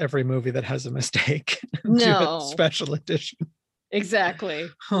Lucas every movie that has a mistake. No. Do a special edition. Exactly.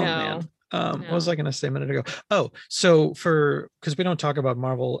 Oh No. man. What was I going to say a minute ago? Oh, so because we don't talk about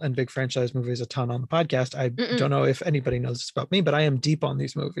Marvel and big franchise movies a ton on the podcast, I don't know if anybody knows this about me, but I am deep on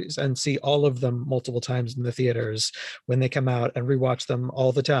these movies and see all of them multiple times in the theaters when they come out and rewatch them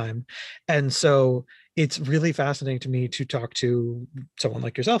all the time. And so it's really fascinating to me to talk to someone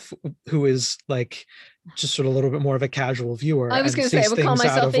like yourself who is like just sort of a little bit more of a casual viewer. I was going to say, I would call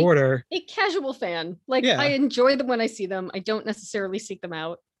myself a casual fan. Like, I enjoy them when I see them. I don't necessarily seek them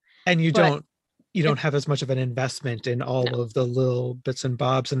out. And you don't have as much of an investment in all of the little bits and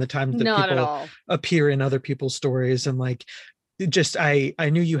bobs and the times that people appear in other people's stories. And like, just, I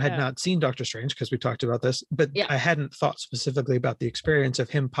knew you had not seen Doctor Strange because we talked about this, but I hadn't thought specifically about the experience of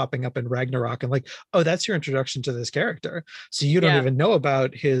him popping up in Ragnarok and like, oh, that's your introduction to this character. So you don't even know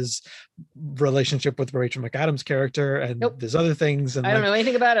about his relationship with Rachel McAdams' character and there's other things. And I don't know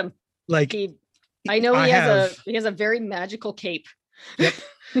anything about him. Like, I know he has a very magical cape. Yep.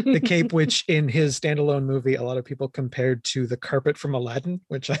 The cape, which in his standalone movie, a lot of people compared to the carpet from Aladdin,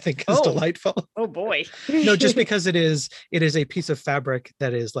 which I think is delightful. Oh boy. No, just because it is a piece of fabric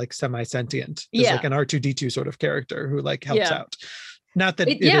that is like semi-sentient. It's like an R2D2 sort of character who like helps out. Not that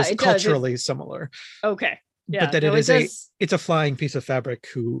it is culturally similar. Okay. Yeah. But that it's a flying piece of fabric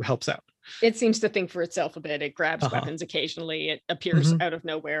who helps out. It seems to think for itself a bit. It grabs weapons occasionally. It appears out of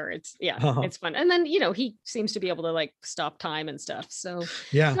nowhere. It's it's fun. And then, he seems to be able to like stop time and stuff. So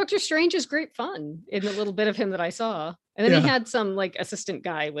Doctor Strange is great fun in the little bit of him that I saw. And then he had some like assistant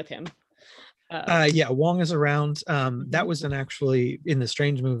guy with him. Wong is around. That was actually in the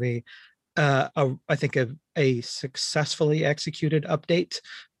Strange movie. I think a successfully executed update,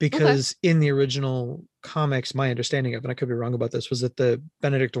 because in the original comics, my understanding of, and I could be wrong about this, was that the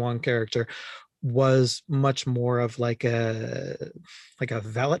Benedict Wong character was much more of like a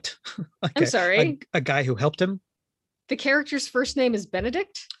valet. A guy who helped him. The character's first name is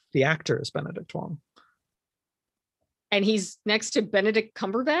Benedict? The actor is Benedict Wong. And he's next to Benedict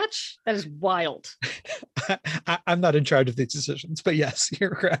Cumberbatch? That is wild. I'm not in charge of these decisions, but yes,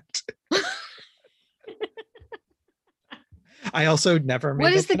 you're correct. I also never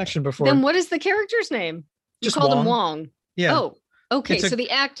made that connection before. Then what is the character's name? You called him Wong. Yeah. Oh, okay. So the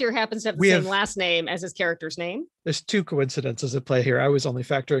actor happens to have the same last name as his character's name? There's two coincidences at play here. I was only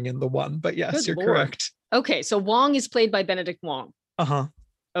factoring in the one, but yes, you're correct. Okay, so Wong is played by Benedict Wong. Uh-huh.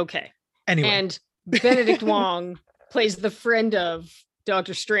 Okay. Anyway. And Benedict Wong plays the friend of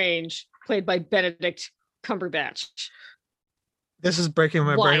Doctor Strange, played by Benedict Cumberbatch. This is breaking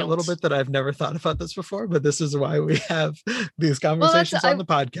my brain a little bit that I've never thought about this before, but this is why we have these conversations on the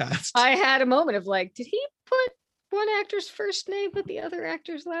podcast. I had a moment of like, did he put one actor's first name but the other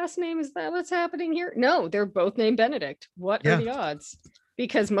actor's last name? Is that what's happening here? No, they're both named Benedict. What are the odds?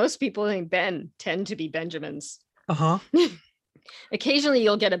 Because most people named Ben tend to be Benjamins. Uh-huh. Occasionally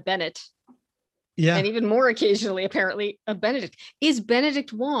you'll get a Bennett. Yeah. And even more occasionally, apparently, a Benedict. Is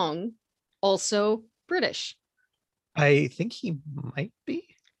Benedict Wong also British? I think he might be.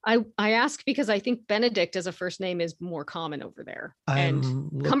 I ask because I think Benedict as a first name is more common over there. And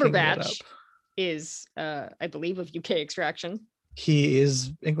Cumberbatch is, I believe, of UK extraction. He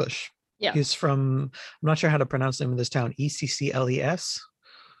is English. Yeah. He's from, I'm not sure how to pronounce the name of this town, Eccles.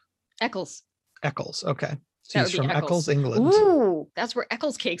 Eccles. Eccles. Okay. That He's would be from Eccles, Eccles. England. Ooh, that's where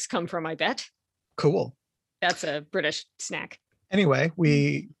Eccles cakes come from, I bet. Cool. That's a British snack. Anyway,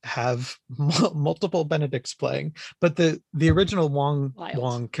 we have multiple Benedicts playing, but the original Wong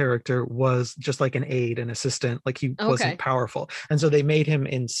Wild. character was just like an aide, an assistant, like he wasn't Okay. powerful, and so they made him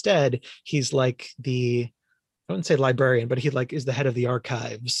instead. He's like the, I wouldn't say librarian, but he like is the head of the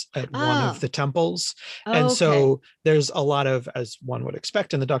archives at one of Ah, the temples. And okay. so there's a lot of, as one would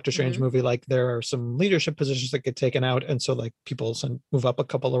expect in the Doctor Strange Hmm. movie, like there are some leadership positions that get taken out. And so like people move up a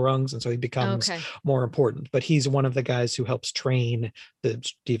couple of rungs. And so he becomes Okay. more important. But he's one of the guys who helps train the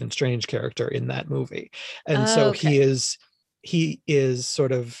Stephen Strange character in that movie. And so Okay. he is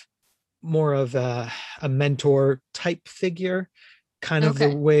sort of more of a mentor type figure, kind of the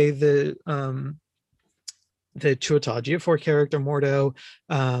Okay. way the Chuota Ejiofor character Mordo,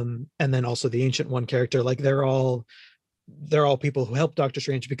 and then also the Ancient One character. Like they're all people who help Doctor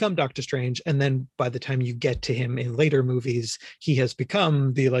Strange become Doctor Strange, and then by the time you get to him in later movies, he has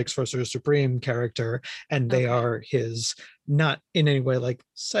become the like Sorcerer Supreme character, and they Okay. are his, not in any way like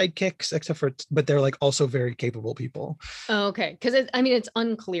sidekicks, except for, but they're like also very capable people. Okay. Because I mean, it's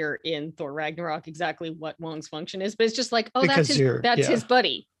unclear in Thor Ragnarok exactly what Wong's function is, but it's just like, oh, Because you're, that's yeah, his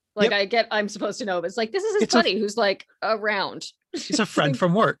buddy. Like yep, I get, I'm supposed to know, but it's like this is his it's a buddy who's like around. he's a It's friend like,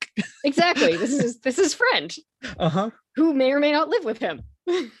 from work. exactly. This is friend Uh-huh. who may or may not live with him.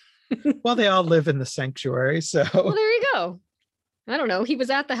 Well, they all live in the sanctuary, so Well, there you go. I don't know. He was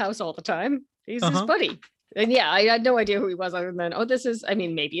at the house all the time. He's his uh-huh. buddy. And yeah, I had no idea who he was other than, oh, this is, I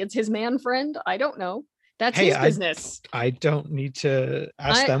mean, maybe it's his man friend. I don't know. That's Hey, his business. I don't need to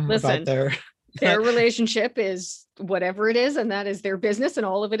ask I them about listen, their their relationship is whatever it is, and that is their business, and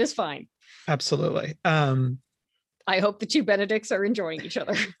all of it is fine. absolutely. I hope the two Benedicts are enjoying each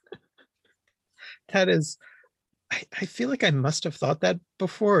other. That is, I feel like I must have thought that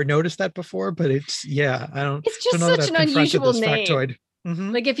before or noticed that before, but it's, yeah, I It's don't just know that such I've an confronted unusual this name. factoid.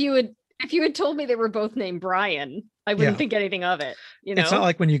 Hmm. Like if you had told me they were both named Brian, I wouldn't Yeah. think anything of it, you It's not know?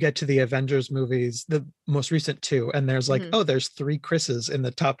 like when you get to the Avengers movies, the most recent two, and there's like, Mhm. oh, there's 3 Chris's in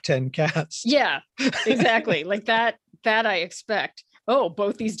the top 10 cast. Yeah, exactly. Like that I expect. Oh,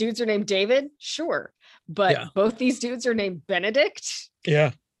 both these dudes are named David? Sure. Yeah. But both these dudes are named Benedict?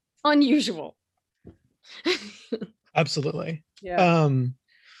 Yeah, Unusual. absolutely. Yeah. Um,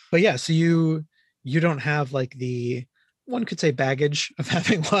 but yeah, so you don't have like the, one could say, baggage of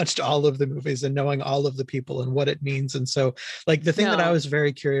having watched all of the movies and knowing all of the people and what it means. And so like the thing that I No. was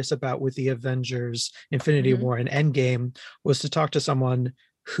very curious about with the Avengers Infinity Mhm. War and Endgame was to talk to someone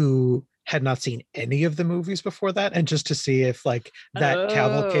who had not seen any of the movies before that, and just to see if like that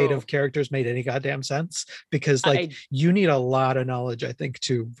cavalcade Oh, of characters made any goddamn sense, because like I you need a lot of knowledge, I think,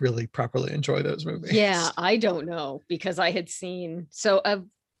 to really properly enjoy those yeah, movies. I don't know because I had seen so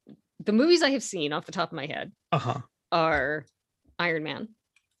the movies I have seen off the top of my head Uh-huh. are Iron Man,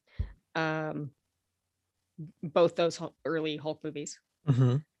 um, both those early Hulk movies,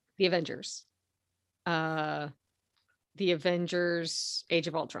 Hmm. the Avengers, uh, the Avengers Age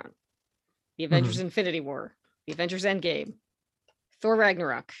of Ultron, the Avengers Hmm. Infinity War, the Avengers Endgame, Thor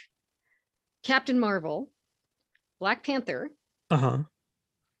Ragnarok, Captain Marvel, Black Panther. Uh-huh.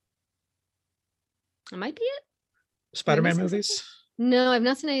 That might be it. Am I Spider-Man missing something? movies. No, I've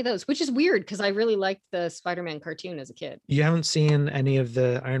not seen any of those, which is weird because I really liked the Spider-Man cartoon as a kid. You haven't seen any of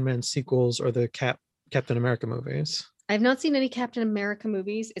the Iron Man sequels or the Captain America movies. I've not seen any Captain America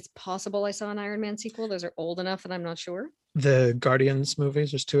movies. It's possible I saw an Iron Man sequel. Those are old enough that I'm not sure. The Guardians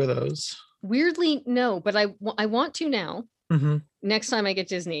movies, there's 2 of those. Weirdly, no, but I want to now. Hmm. Next time I get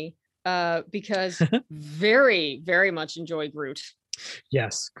Disney, because very very much enjoy Groot.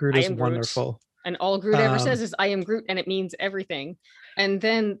 Yes, Groot I is am Groot, wonderful. and all Groot ever Um, says is "I am Groot," and it means everything. And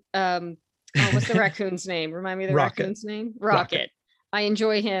then, oh, what's the raccoon's name? Remind me of the Rocket. raccoon's name. Rocket. Rocket. I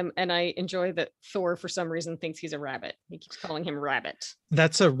enjoy him, and I enjoy that Thor for some reason thinks he's a rabbit. He keeps calling him Rabbit.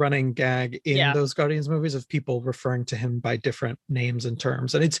 That's a running gag in Yeah. those Guardians movies of people referring to him by different names and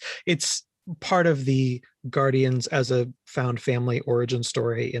terms. And it's part of the Guardians as a found family origin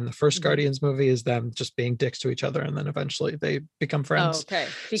story in the first Mhm. Guardians movie, is them just being dicks to each other, and then eventually they become Oh, friends. okay.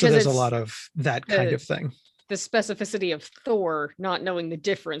 So Because there's a it's lot of that kind the of thing. the specificity of Thor not knowing the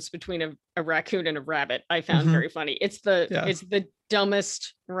difference between a raccoon and a rabbit, I found Hmm. very funny. Yeah. It's the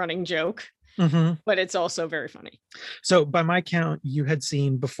dumbest running joke, Hmm. but it's also very funny. So by my count, you had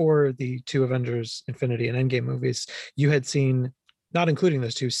seen, before the 2 Avengers Infinity and Endgame movies, you had seen, not including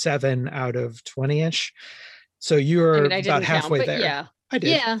those 2, 7 out of 20-ish. So I you're mean, I about didn't count, halfway but there. yeah. I did.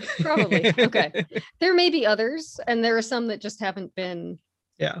 Yeah, probably. Okay. There may be others, and there are some that just haven't been.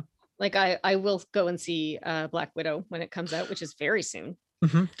 Yeah. Like I will go and see Black Widow when it comes out, which is very soon.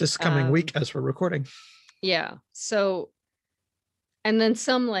 This coming week as we're recording. Yeah. So, and then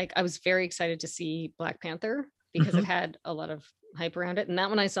some, like, I was very excited to see Black Panther because it Mhm. had a lot of hype around it. And that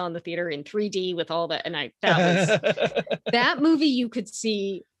one I saw in the theater in 3D with all that. And that was that movie you could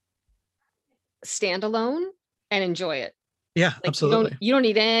see standalone and enjoy it. Yeah, Like absolutely. you don't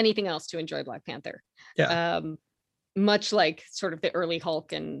need anything else to enjoy Black Panther. Yeah. Um, Much like sort of the early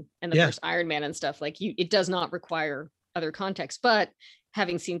Hulk and the Yeah. first Iron Man and stuff, like it does not require other context. But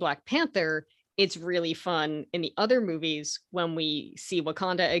having seen Black Panther, it's really fun in the other movies when we see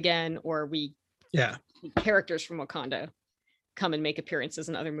Wakanda again, or we Yeah. see characters from Wakanda come and make appearances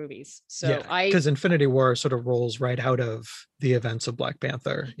in other movies. Yeah, So I because Infinity War sort of rolls right out of the events of Black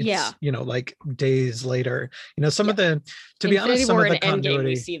Panther. yeah, It's, like days later. Some yeah. of the, to be honest, Infinity some War of the and Endgame, we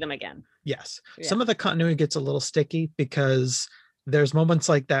continuity, see them again. yes, Yeah. some of the continuity gets a little sticky because there's moments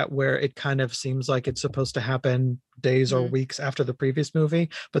like that where it kind of seems like it's supposed to happen days or Mhm. weeks after the previous movie,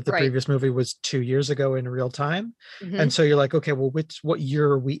 but the Right. previous movie was 2 years ago in real time. And Hmm. so you're like, okay, well, what year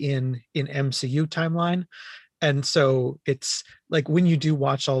are we in MCU timeline? And so it's like when you do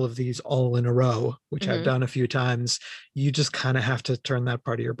watch all of these all in a row, which I've Hmm. done a few times, you just kind of have to turn that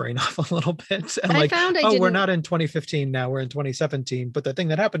part of your brain off a little bit and I like, found I oh, we're didn't not in 2015 now, we're in 2017, but the thing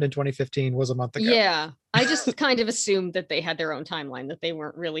that happened in 2015 was a month ago. Yeah, I just kind of assumed that they had their own timeline, that they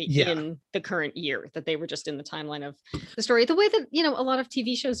weren't really Yeah. in the current year, that they were just in the timeline of the story, the way that, a lot of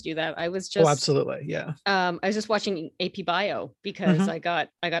TV shows do that. Oh, absolutely. Yeah. I was just watching AP Bio because Mhm. I got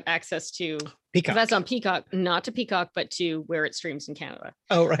access to, because that's Peacock. on Peacock, not to Peacock, but to where it streams in Canada.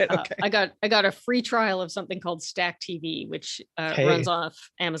 Oh, right. Okay. I got a free trial of something called Stack TV, which runs Hey. off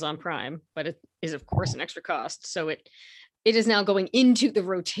Amazon Prime, but it is of course an extra cost. So it is now going into the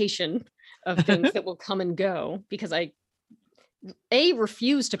rotation of things that will come and go because I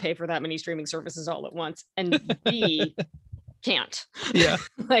refuse to pay for that many streaming services all at once, and B can't. Yeah.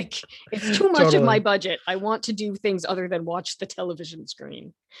 Like, it's too much of my Totally. budget. I want to do things other than watch the television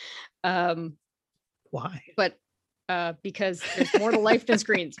screen. Um, Why? but because there's more to life than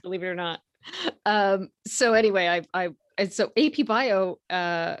screens, believe it or not. So anyway, and so AP Bio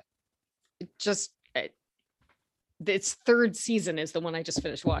just its third season is the one I just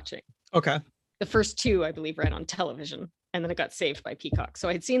finished watching. Okay. The first two, I believe, ran on television, and then it got saved by Peacock. So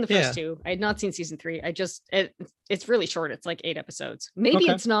I had seen the Yeah. first two. I had not seen season three. It's really short. It's like 8 episodes. Maybe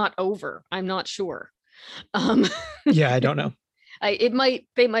Okay. it's not over. I'm not sure. Yeah, I don't know.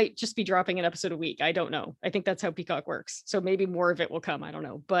 They might just be dropping an episode a week. I don't know. I think that's how Peacock works. So maybe more of it will come. I don't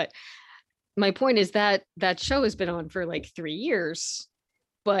know. But my point is that that show has been on for like 3 years,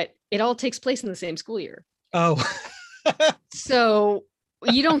 but it all takes place in the same school year. Oh. So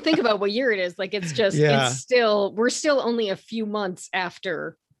you don't think about what year it is. Like, it's just, Yeah. we're still only a few months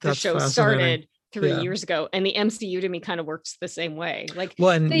after the That's show fascinating. started 3 Yeah. years ago. And the MCU to me kind of works the same way. Like, Well,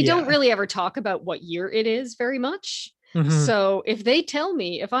 and they don't yeah. really ever talk about what year it is very much. Mhm. So if they tell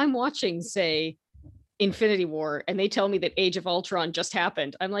me, if I'm watching, say, Infinity War, and they tell me that Age of Ultron just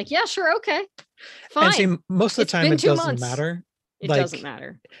happened, I'm like, yeah, sure, okay, fine. And see, most of the It's time been it 2 doesn't months. matter. It Like, doesn't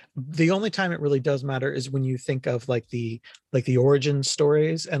matter. the only time it really does matter is when you think of like the origin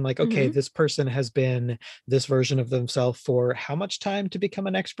stories and like, okay, Mhm. this person has been this version of themselves for how much time to become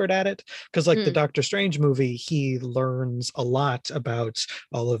an expert at it? Because like the Mm. Doctor Strange movie, he learns a lot about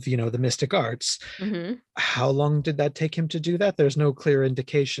all of, the mystic arts. Mhm. How long did that take him to do that? There's no clear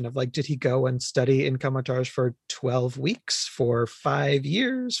indication of like, did he go and study in Kamar-Taj for 12 weeks, for 5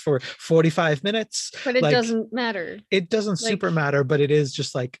 years, for 45 minutes? But it Like, doesn't matter. it doesn't super Like, matter, but it is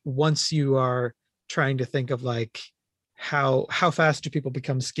just like once you are trying to think of like how fast do people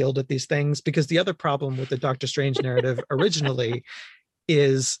become skilled at these things, because the other problem with the Doctor Strange narrative originally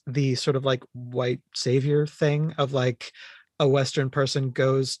is the sort of like white savior thing of like a Western person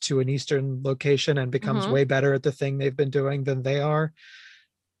goes to an Eastern location and becomes uh-huh. way better at the thing they've been doing than they are.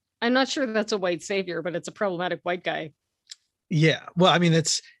 I'm not sure that's a white savior, but it's a problematic white guy. Yeah, well, I mean,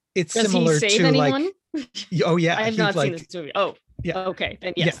 it's Does he similar save to anyone? like, oh yeah, I have he not seen like, this movie. Oh, yeah, okay.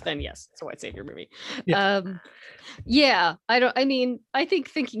 Then yeah, yes, it's a white savior movie. yeah. Yeah, I think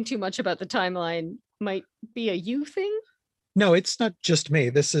thinking too much about the timeline might be a you thing. No, it's not just me.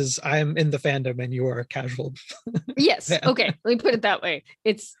 I'm in the fandom and you are a casual Yes. fan. Okay. Let me put it that way.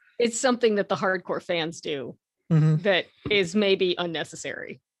 It's something that the hardcore fans do Mhm. that is maybe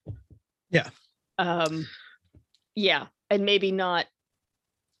unnecessary. Yeah. Yeah. And maybe not.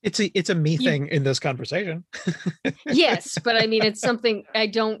 It's a me thing in this conversation. Yes, but I mean, it's something I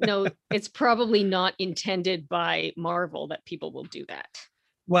don't know. It's probably not intended by Marvel that people will do that.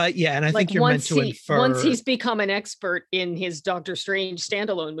 Well, yeah, and I Like, think you're meant to infer. once he's become an expert in his Doctor Strange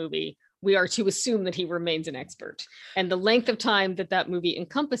standalone movie, we are to assume that he remains an expert. And the length of time that movie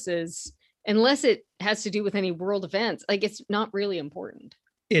encompasses unless it has to do with any world events, like it's not really important.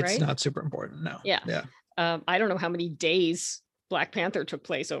 It's right? not super important. No. Yeah. Yeah. I don't know how many days Black Panther took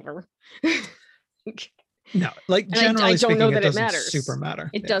place over. No, like And I generally don't know speaking, it that it doesn't matters. super matter.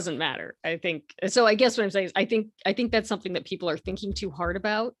 It Yeah. doesn't matter. I think so. I guess what I'm saying is I think that's something that people are thinking too hard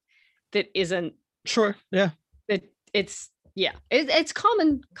about that isn't Sure. Yeah. that it's it's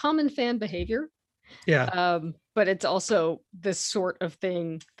common fan behavior. Yeah. But it's also the sort of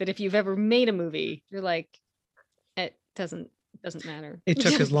thing that if you've ever made a movie, you're like, it doesn't matter. It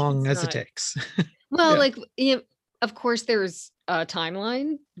took as long It's as it not. takes. Well, Yeah. like, you know, of course there's a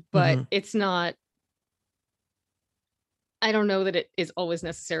timeline, but Mhm. it's not, I don't know that it is always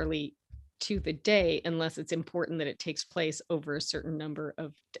necessarily to the day unless it's important that it takes place over a certain number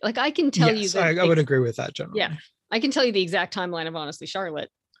of, like, I can tell you Yes, that I would agree with that generally. yeah, I can tell you the exact timeline of Honestly Charlotte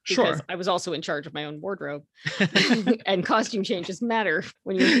because Sure. I was also in charge of my own wardrobe and costume changes matter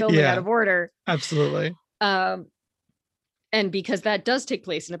when you're filming Yeah. out of order. Absolutely. And because that does take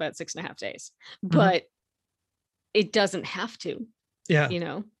place in about 6.5 days, Mm-hmm. but it doesn't have to, Yeah. you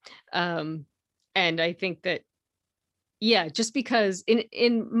know? And I think that, yeah, just because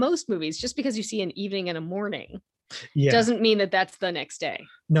in most movies, just because you see an evening and a morning Yeah. doesn't mean that that's the next day.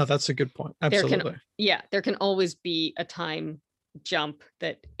 No, that's a good point. Absolutely. There can always be a time jump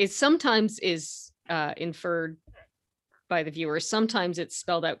that is sometimes is inferred by the viewer. Sometimes it's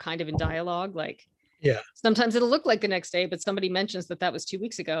spelled out kind of in dialogue, like Yeah. sometimes it'll look like the next day, but somebody mentions that that was 2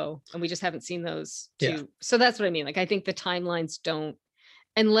 weeks ago and we just haven't seen those two. Yeah. So that's what I mean. Like, I think the timelines don't,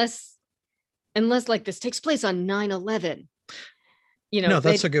 unless like this takes place on 9/11, you know, No,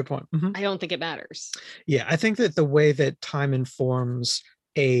 that's a good point. Mhm. I don't think it matters. Yeah, I think that the way that time informs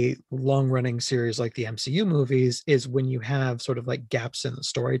a long running series like the MCU movies is when you have sort of like gaps in the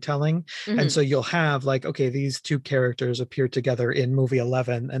storytelling. Mhm. And so you'll have like, okay, these two characters appear together in movie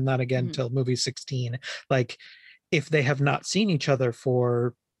 11 and not again Mhm. till movie 16. Like, if they have not seen each other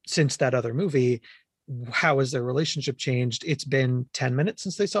since that other movie, how has their relationship changed? It's been 10 minutes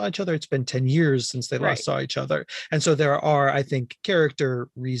since they saw each other. It's been 10 years since they Right. last saw each other. And so there are, I think, character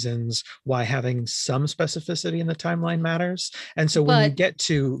reasons why having some specificity in the timeline matters. And so when you But- get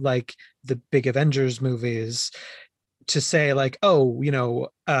to like the big Avengers movies, to say like, oh, you know,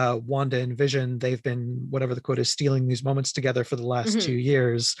 Wanda and Vision, they've been, whatever the quote is, stealing these moments together for the last Mhm. 2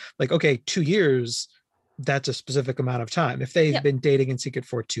 years. Like, okay, 2 years, that's a specific amount of time. If they've Yep. been dating in secret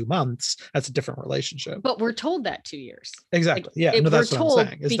for 2 months, that's a different relationship. But we're told that 2 years. Exactly. Yeah. No, We're that's what told I'm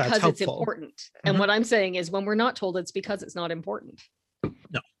saying. Is that's because it's helpful. important. And Mhm. what I'm saying is when we're not told, it's because it's not important.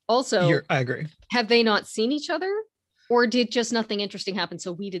 No. Also, I agree. have they not seen each other? Or did just nothing interesting happen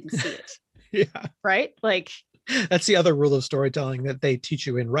so we didn't see it? Yeah. Right? Like, That's the other rule of storytelling that they teach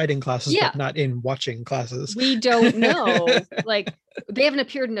you in writing classes, Yeah. but not in watching classes. we don't know. Like, they haven't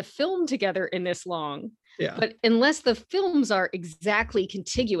appeared in a film together in this long. Yeah. But unless the films are exactly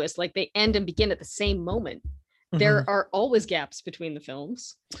contiguous, like they end and begin at the same moment, there Mhm. are always gaps between the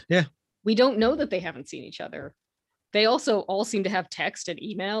films. Yeah. We don't know that they haven't seen each other. They also all seem to have text and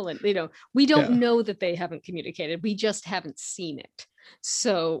email, and you know, we don't Yeah. know that they haven't communicated. We just haven't seen it.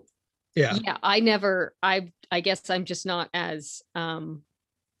 So Yeah. yeah, I guess I'm just not as I don't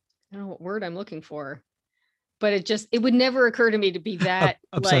know what word I'm looking for, but it would never occur to me to be that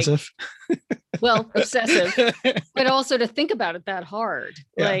Obsessive. obsessive, but also to think about it that hard.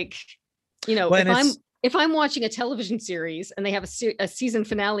 Yeah. Like, you know, Well, and if I'm watching a television series and they have a season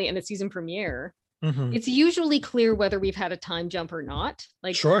finale and a season premiere, Mhm. it's usually clear whether we've had a time jump or not.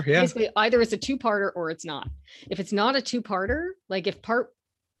 Like, Sure. Yeah. basically either it's a two-parter or it's not. If it's not a two-parter, like if part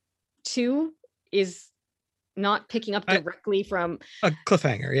 2 is not picking up I- directly from A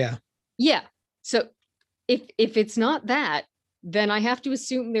cliffhanger. Yeah. yeah. So if it's not that, then I have to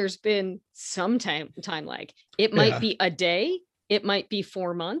assume there's been some time lag. It might Yeah. be a day, it might be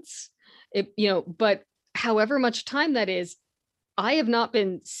 4 months. But however much time that is, I have not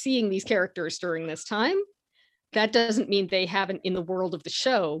been seeing these characters during this time. That doesn't mean they haven't in the world of the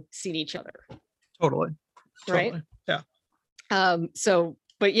show seen each other. Totally. Right? Totally. Yeah.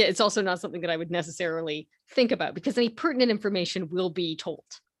 But yeah, it's also not something that I would necessarily think about because any pertinent information will be told.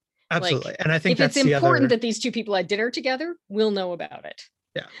 Absolutely. And I think If that's it's the important other. that these two people had dinner together, we'll know about it.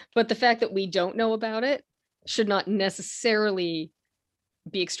 Yeah. But the fact that we don't know about it should not necessarily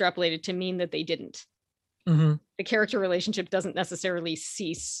be extrapolated to mean that they didn't. Mhm. The character relationship doesn't necessarily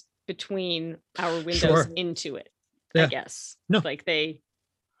cease between our windows Sure. into it, Yeah. I guess. No. Like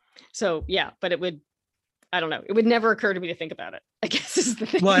so yeah, but I don't know. It would never occur to me to think about it, I guess is the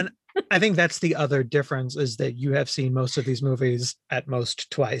thing. Well, and I think that's the other difference is that you have seen most of these movies at most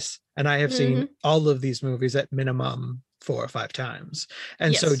twice. And I have seen all of these movies at minimum 4 or 5 times.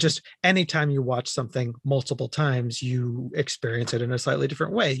 And so Yes. just anytime you watch something multiple times, you experience it in a slightly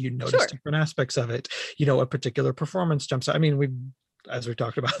different way. You notice Sure. different aspects of it. A particular performance jumps out. I mean, as we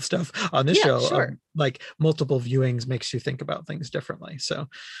talked about stuff on this Yeah, show, sure. like multiple viewings makes you think about things differently. So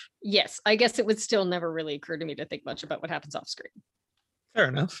Yes, I guess it would still never really occur to me to think much about what happens off screen. fair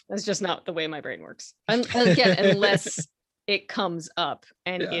enough. That's just not the way my brain works. Again, unless it comes up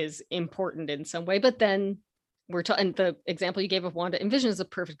and Yeah. is important in some way. But then we're talking, the example you gave of Wanda and Vision is a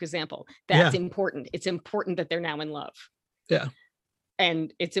perfect example. That's important. It's important that they're now in love. Yeah.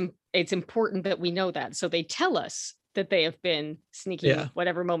 And it's important that we know that. So they tell us that they have been sneaking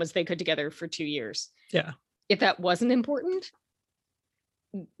whatever moments they could together for 2 years. Yeah. If that wasn't important,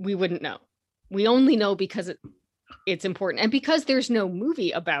 we wouldn't know. We only know because it's important, and because there's no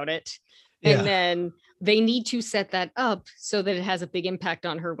movie about it. And then they need to set that up so that it has a big impact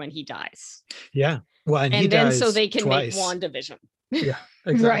on her when he dies. Yeah. Well, and he then dies so they can twice. make WandaVision. Yeah,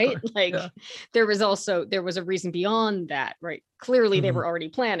 exactly. Right? Like there was a reason beyond that, right? Clearly they were already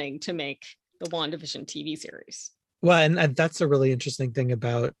planning to make the WandaVision TV series. Well, and that's a really interesting thing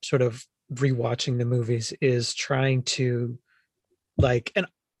about sort of rewatching the movies, is trying to and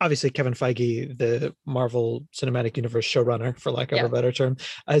obviously Kevin Feige, the Marvel Cinematic Universe showrunner, for lack of a better term,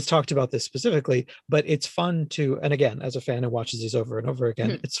 has talked about this specifically, but it's fun to, and again, as a fan who watches these over and over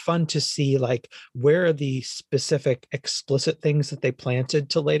again, it's fun to see where are the specific explicit things that they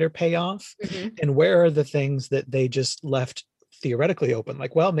planted to later pay off, and where are the things that they just left theoretically open,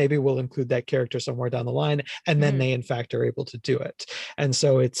 well, maybe we'll include that character somewhere down the line, and then they in fact are able to do it. And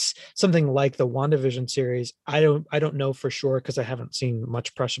so it's something like the WandaVision series. I don't know for sure, because I haven't seen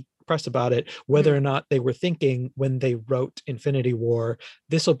much press about it, whether or not they were thinking when they wrote Infinity War,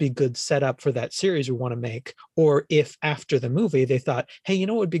 this will be good setup for that series we want to make, or if after the movie they thought, hey,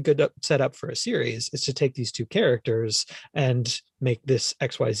 what would be good set up for a series is to take these two characters and make this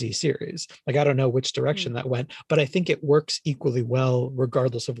XYZ series. I don't know which direction that went, but I think it works equally well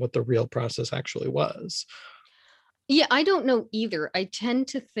regardless of what the real process actually was. Yeah, I don't know either. I tend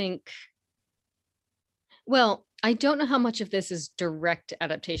to think, well, I don't know how much of this is direct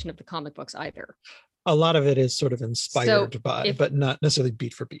adaptation of the comic books either. A lot of it is sort of inspired by, but not necessarily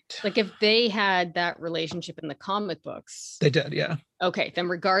beat for beat. If they had that relationship in the comic books. They did, yeah. Okay, then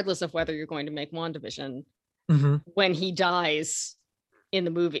regardless of whether you're going to make WandaVision, when he dies in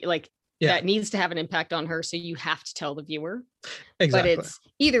the movie, that needs to have an impact on her. So you have to tell the viewer. Exactly. But it's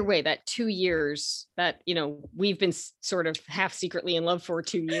either way, that 2 years that, we've been sort of half secretly in love for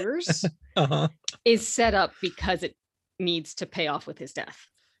 2 years is set up because it needs to pay off with his death.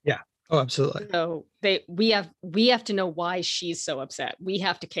 Yeah. Oh, absolutely. So we have to know why she's so upset. We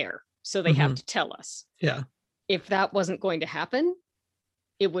have to care. So they have to tell us. Yeah. If that wasn't going to happen,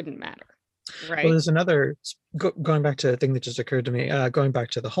 it wouldn't matter. Right. Well, there's another, going back to a thing that just occurred to me, going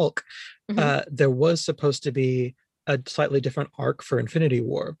back to the Hulk, there was supposed to be a slightly different arc for Infinity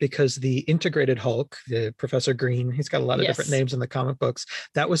War, because the integrated Hulk, the Professor Green, he's got a lot of different names in the comic books,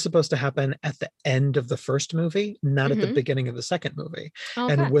 that was supposed to happen at the end of the first movie, not at the beginning of the second movie.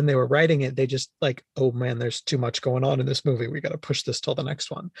 Okay. And when they were writing it, they just oh man, there's too much going on in this movie, we got to push this till the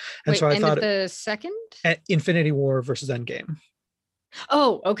next one. And so I thought the second Infinity War versus Endgame.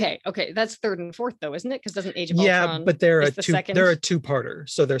 Oh, okay. That's third and fourth though, isn't it? Because doesn't Age of Ultron, but they're a two-parter,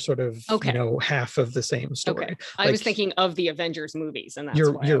 so they're sort of half of the same story. Okay. I was thinking of the Avengers movies, and that's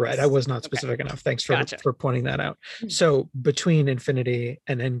you're right. I was not specific enough. Thanks for pointing that out. So between Infinity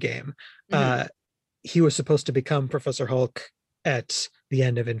and Endgame, he was supposed to become Professor Hulk at the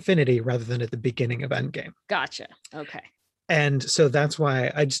end of Infinity rather than at the beginning of Endgame. Gotcha. Okay. And so that's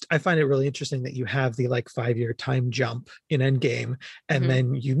why I find it really interesting that you have the 5-year time jump in Endgame, and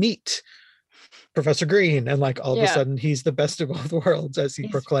then you meet Professor Green, and all of a sudden he's the best of both worlds, as he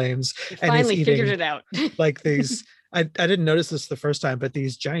proclaims. He finally figured it out. These, I didn't notice this the first time, but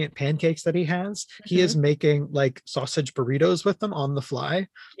these giant pancakes that he has, he is making sausage burritos with them on the fly.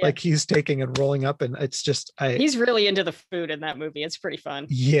 Yeah. He's taking and rolling up, and it's just he's really into the food in that movie. It's pretty fun.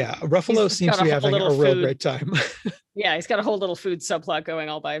 Yeah, Ruffalo seems to be having a real great time. Yeah, he's got a whole little food subplot going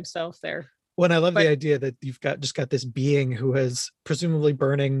all by himself there. When I love the idea that you've got this being who is presumably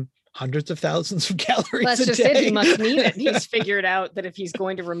burning hundreds of thousands of calories That's a just day. It. He must need it. He's figured out that if he's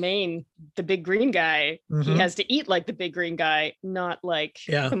going to remain the big green guy, he has to eat like the big green guy, not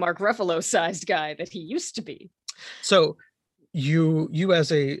the Mark Ruffalo sized guy that he used to be. So you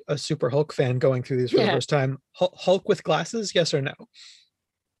as a Super Hulk fan going through these for the first time, Hulk with glasses, yes or no?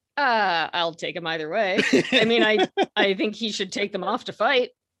 I'll take him either way. I mean, I think he should take them off to fight.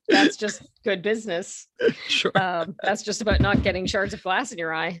 That's just good business. Sure. That's just about not getting shards of glass in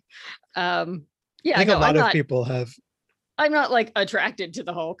your eye. I think a lot of people have I'm not like attracted to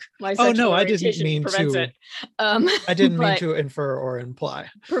the Hulk. My Oh sexual no, I didn't orientation mean prevents to. it. Um, I didn't mean but to infer or imply.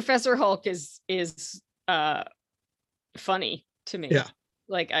 Professor Hulk is funny to me. Yeah.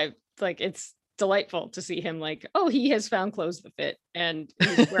 Like I like it's delightful to see him like, oh, he has found clothes that fit and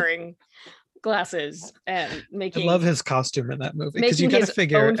he's wearing glasses and I love making his costume in that movie because you making got to his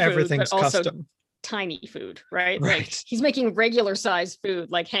figure own food, but everything's also custom. tiny food, right? Like Right. he's making regular sized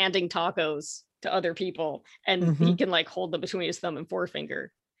food, like handing tacos to other people, and he Hmm. can like hold them between his thumb and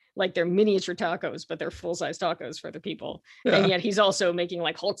forefinger. Like they're miniature tacos, but they're full size tacos for other people. And Yeah. yet he's also making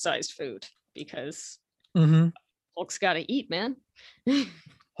like Hulk sized food because Hmm. Hulk's got to eat, man.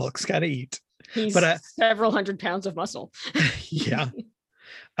 Hulk's got to eat. But He's several 100 pounds of muscle. yeah,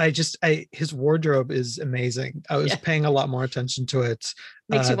 his wardrobe is amazing. I was Yeah, paying a lot more attention to it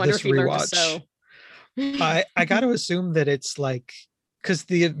makes you wonder this if he learned to rewatch. sew. I got to assume that it's like because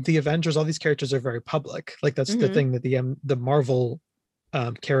the Avengers, all these characters are very public. Like that's the Hmm. thing that the Marvel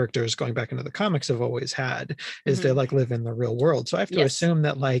characters going back into the comics have always had is they Hmm. like live in the real world. So I have to Yes. assume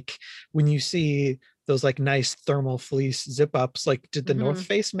that like when you see those like nice thermal fleece zip ups, like did the North Hmm.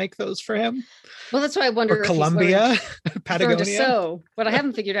 Face make those for him Well, that's why I or wonder if Columbia, he's learned to Patagonia? sew. What I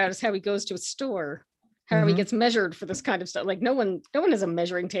haven't figured out is how he goes to a store, how he Hmm. gets measured for this kind of stuff. Like no one has a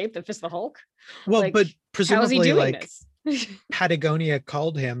measuring tape that fits the Hulk. Well, Like, but how is he presumably doing like this? Patagonia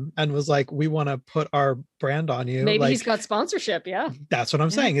called him and was like, we want to put our brand on you. Maybe he's Like, got sponsorship. Yeah. that's what I'm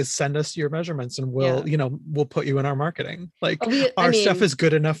Yeah. saying is send us your measurements and Yeah. we'll put you in our marketing. Like I our stuff mean, is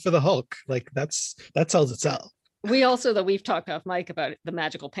good enough for the Hulk. Like that sells itself. we also, though, we've talked off mic about the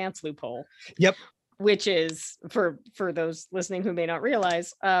magical pants loophole. Yep. Which is for those listening who may not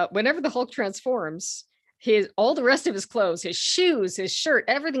realize, whenever the Hulk transforms, all the rest of his clothes, his shoes, his shirt,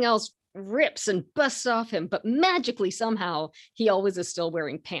 everything else rips and busts off him, but magically somehow he always is still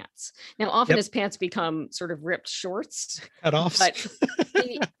wearing pants. Now often Yep. his pants become sort of ripped shorts, Cut offs. but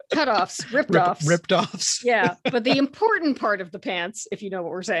the cutoffs, ripped offs. Ripped offs. Yeah, but the important part of the pants, if you know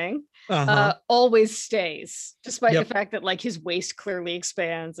what we're saying, Uh-huh. always stays, despite Yep. the fact that like his waist clearly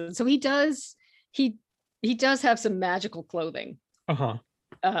expands, and so he does have some magical clothing. Uh-huh.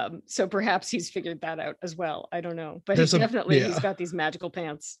 So perhaps he's figured that out as well. I don't know, but There's he's got these magical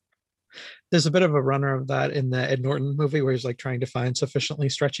pants. There's a bit of a runner of that in the Ed Norton movie where he's like trying to find sufficiently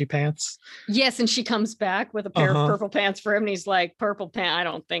stretchy pants. Yes, and she comes back with a pair of purple pants for him, and he's like, "Purple pant? I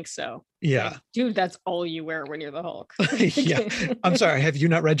don't think so." Yeah. Like, dude, that's all you wear when you're the Hulk. Yeah. I'm sorry. Have you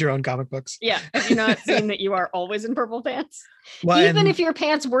not read your own comic books? Yeah. Have you not seen that you are always in purple pants? Well, Even if your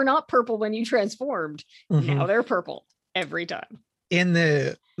pants were not purple when you transformed, Mhm. now they're purple every time. In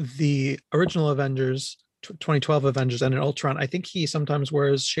the original Avengers, 2012 Avengers and in Ultron, I think he sometimes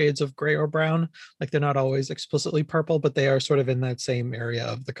wears shades of gray or brown. Like they're not always explicitly purple, but they are sort of in that same area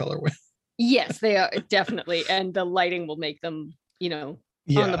of the colorway. Yes, they are definitely. And the lighting will make them, on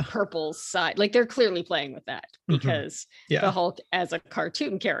the purple side. Like they're clearly playing with that because the Hulk as a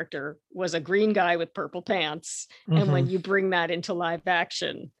cartoon character was a green guy with purple pants. And when you bring that into live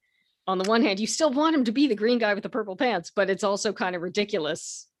action, on the one hand, you still want him to be the green guy with the purple pants, but it's also kind of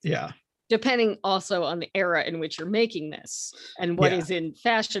ridiculous. Yeah. Depending also on the era in which you're making this and what is in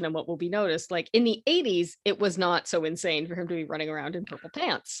fashion and what will be noticed. Like in the 80s, it was not so insane for him to be running around in purple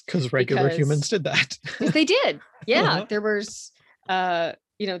pants. Because regular humans did that. They did. Yeah. There was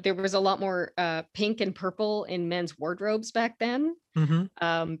there was a lot more pink and purple in men's wardrobes back then.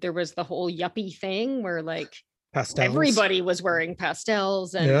 There was the whole yuppie thing where like pastels. Everybody was wearing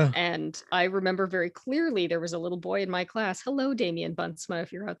pastels and I remember very clearly there was a little boy in my class, hello Damian Buntsma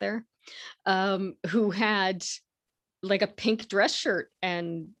if you're out there, who had like a pink dress shirt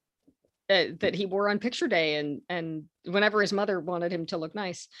and that he wore on picture day and whenever his mother wanted him to look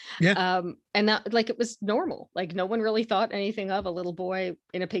nice. And that like it was normal, like no one really thought anything of a little boy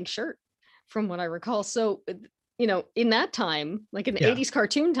in a pink shirt from what I recall. So in that time, like in the 80s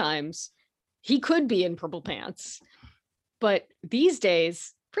cartoon times, he could be in purple pants, but these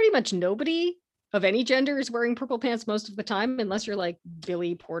days, pretty much nobody of any gender is wearing purple pants most of the time, unless you're like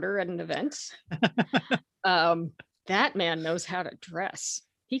Billy Porter at an event. That man knows how to dress.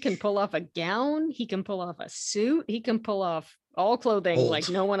 He can pull off a gown. He can pull off a suit. He can pull off all clothing like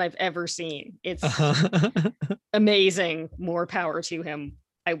no one I've ever seen. It's amazing. More power to him.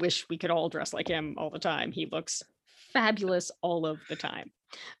 I wish we could all dress like him all the time. He looks fabulous all of the time.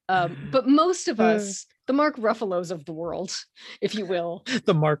 But most of us, the Mark Ruffalos of the world, if you will,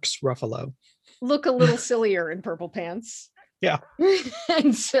 the Marks Ruffalo, look a little sillier in purple pants. Yeah.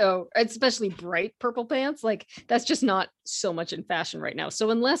 And so, especially bright purple pants, like that's just not so much in fashion right now. So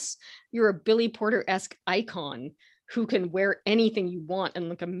unless you're a Billy Porter-esque icon who can wear anything you want and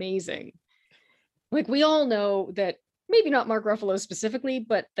look amazing, like we all know that maybe not Mark Ruffalo specifically,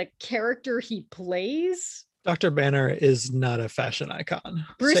 but the character he plays. Dr. Banner is not a fashion icon.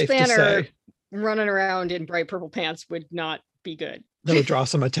 Bruce Safe Banner to say. running around in bright purple pants would not be good. That would draw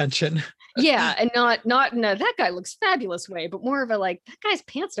some attention. Yeah, and not in a that guy looks fabulous way, but more of a like that guy's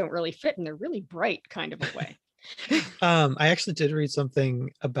pants don't really fit and they're really bright kind of a way. I actually did read something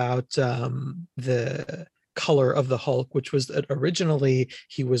about the color of the Hulk, which was that originally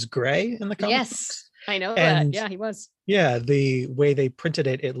he was gray in the comic Yes, books. I know And that. Yeah, he was. yeah, the way they printed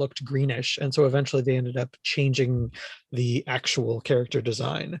it, it looked greenish. And so eventually they ended up changing the actual character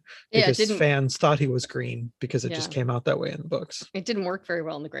design Yeah, because fans thought he was green because it just Yeah. came out that way in the books. It didn't work very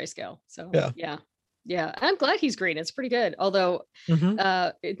well in the grayscale. So Yeah. yeah. I'm glad he's green. It's pretty good. Although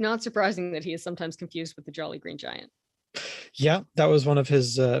Mhm. it's not surprising that he is sometimes confused with the Jolly Green Giant. Yeah, that was one of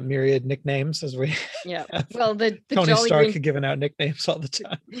his myriad nicknames as we Yeah. have Well, the Tony Jolly Stark Green giving out nicknames all the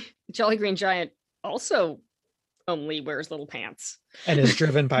time Jolly Green Giant also only wears little pants. and is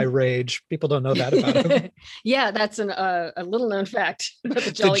driven by rage. People don't know that about him. Yeah, that's a little known fact about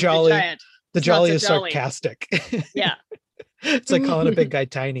the Jolly Jolly- Green Giant. The It's not Jolly so is jolly. sarcastic. Yeah. It's like calling a big guy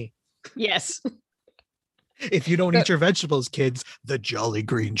tiny. Yes. If you don't eat your vegetables, kids, the Jolly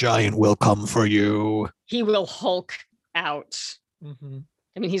Green Giant will come for you. He will Hulk out. Mhm.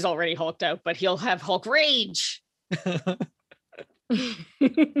 I mean, he's already hulked out, but he'll have Hulk rage.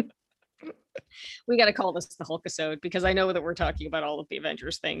 We got to call this the Hulkisode because I know that we're talking about all of the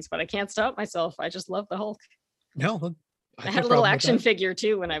Avengers things, but I can't stop myself. I just love the Hulk. No, I had a little action figure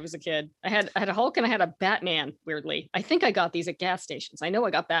too when I was a kid. I had a Hulk and I had a Batman, weirdly. I think I got these at gas stations. I know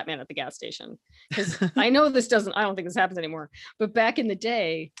I got Batman at the gas station because I know I don't think this happens anymore. But back in the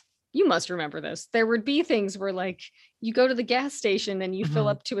day, you must remember this. There would be things where like you go to the gas station and you fill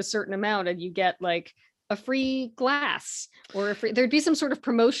Mhm. up to a certain amount and you get like a free glass or there'd be some sort of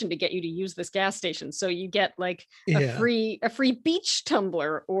promotion to get you to use this gas station. So you get like a free beach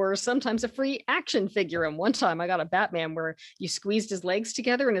tumbler or sometimes a free action figure. And one time I got a Batman where you squeezed his legs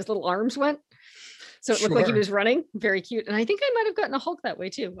together and his little arms went. So it looked like he Sure. was running. Very cute. And I think I might have gotten a Hulk that way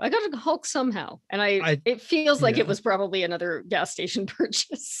too. I got a Hulk somehow. And it feels like yeah. it was probably another gas station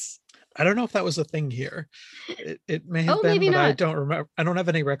purchase. I don't know if that was a thing here. It may have Oh, been, maybe but I not. don't remember. I don't have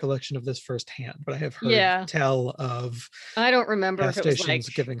any recollection of this firsthand, but I have heard Yeah. tell of I don't remember gas if it was stations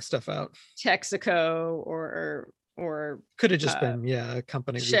like giving stuff out. Texaco or Could have just been, a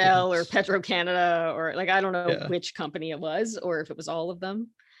company. we Shell or didn't- Petro Canada or like I don't know Yeah. which company it was or if it was all of them.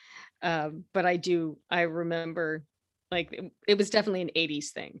 But I remember like it was definitely an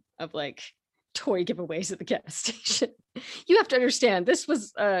 80s thing of like toy giveaways at the gas station. You have to understand this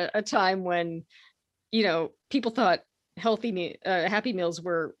was a time when people thought Happy Meals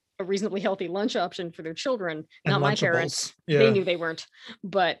were a reasonably healthy lunch option for their children. And Not my Lunchables. parents. Yeah. They knew they weren't,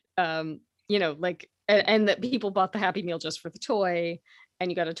 but like and that people bought the Happy Meal just for the toy, and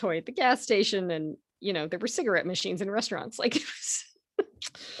you got a toy at the gas station, and there were cigarette machines in restaurants. Like it was,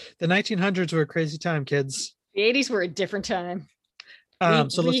 The 1900s were a crazy time, kids. the 80s were a different time.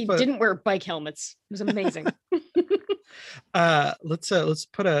 So we didn't wear bike helmets. It was amazing. let's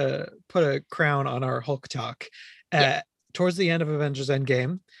put a crown on our Hulk talk. Yeah. Towards the end of Avengers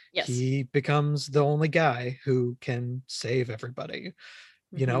Endgame, Yes. he becomes the only guy who can save everybody.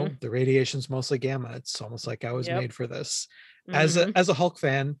 Mhm. The radiation's mostly gamma. It's almost like I was Yep. made for this. Mhm. As a Hulk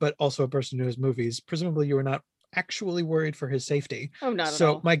fan, but also a person who has movies, presumably you were not actually worried for his safety. Oh, not at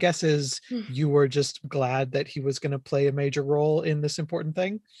So all. my guess is you were just glad that he was going to play a major role in this important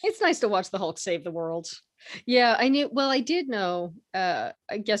thing. It's nice to watch the Hulk save the world. Yeah, I knew. Well, I did know. I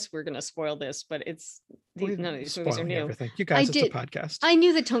guess we're gonna spoil this, but none of these movies are Spoiling new. everything. You guys, it's did- a podcast. I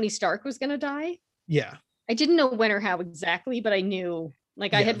knew that Tony Stark was gonna die. Yeah. I didn't know when or how exactly, but I knew.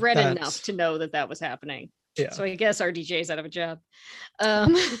 Like I Yeah, had read that's- enough to know that was happening. Yeah. So I guess RDJ's out of a job.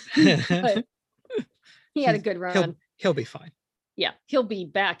 But he had a good run. He'll be fine. Yeah, he'll be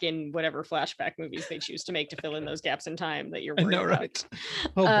back in whatever flashback movies they choose to make to fill in those gaps in time that you're I worried know, about. right?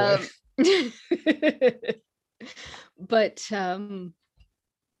 Oh boy. But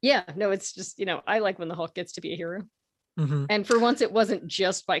yeah, no, it's just I like when the Hulk gets to be a hero, Mhm. and for once it wasn't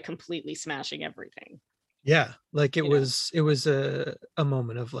just by completely smashing everything. Yeah, like it You know. was a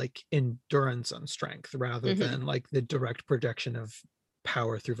moment of like endurance and strength rather Mhm. than like the direct projection of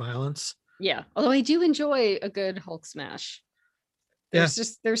power through violence. Yeah, although I do enjoy a good Hulk smash.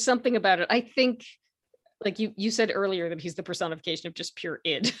 There's something about it. I think like you said earlier that he's the personification of just pure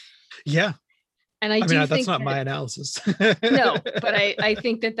id. Yeah. And I I do mean, think that's not that- my analysis. no, but I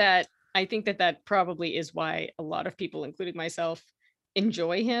think that probably is why a lot of people, including myself,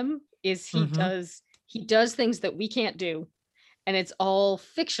 enjoy him. Is he Mhm. does things that we can't do, and it's all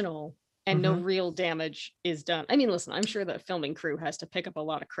fictional, and no real damage is done. I mean, listen, I'm sure the filming crew has to pick up a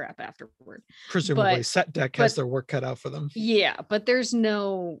lot of crap afterward. Presumably set deck has their work cut out for them. Yeah, but there's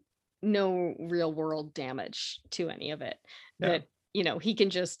no real world damage to any of it. That, you know, he can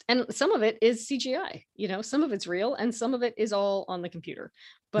just, and some of it is CGI, you know, some of it's real and some of it is all on the computer.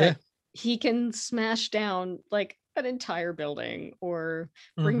 But he can smash down like an entire building or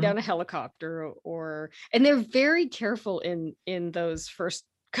bring down a helicopter, or, and they're very careful in those first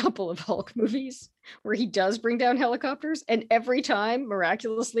couple of Hulk movies where he does bring down helicopters, and every time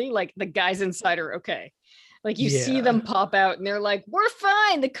miraculously like the guys inside are okay. Like you see them pop out and they're like, we're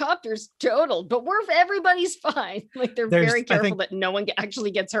fine, the copter's totaled, but everybody's fine. Like they're very careful that no one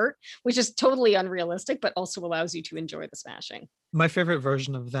actually gets hurt, which is totally unrealistic, but also allows you to enjoy the smashing. My favorite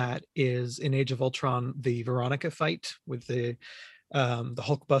version of that is in Age of Ultron, the Veronica fight with the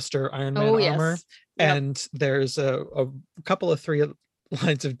Hulkbuster Iron Man armor. Yep. And there's a couple of 3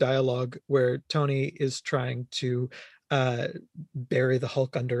 lines of dialogue where Tony is trying to bury the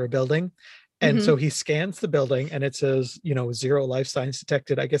Hulk under a building. And so he scans the building and it says, you know, 0 life signs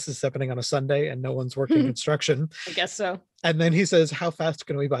detected. I guess it's happening on a Sunday and no one's working construction. I guess so. And then he says, how fast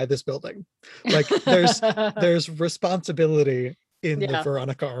can we buy this building? Like there's responsibility in the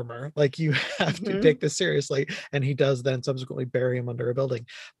Veronica armor. Like you have to take this seriously. And he does then subsequently bury him under a building.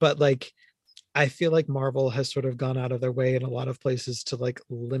 But like, I feel like Marvel has sort of gone out of their way in a lot of places to like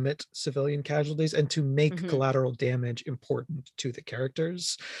limit civilian casualties and to make collateral damage important to the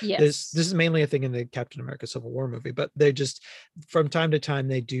characters. This is mainly a thing in the Captain America Civil War movie, but they just, from time to time,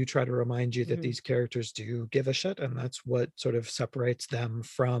 they do try to remind you that these characters do give a shit. And that's what sort of separates them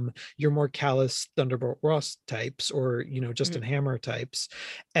from your more callous Thunderbolt Ross types, or, you know, Justin Hammer types,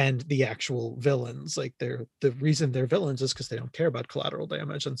 and the actual villains. Like the reason they're villains is because they don't care about collateral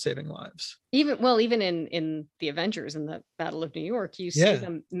damage and saving lives. Even in the Avengers, in the Battle of New York, you see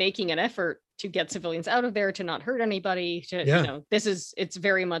them making an effort to get civilians out of there, to not hurt anybody, to you know, it's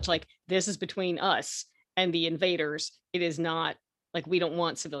very much like, this is between us and the invaders. It is not like, we don't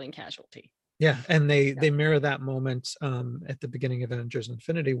want civilian casualty. Yeah, and they mirror that moment at the beginning of Avengers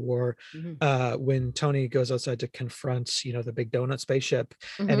Infinity War, when Tony goes outside to confront, you know, the big donut spaceship,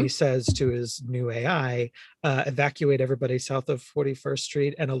 and he says to his new AI, evacuate everybody south of 41st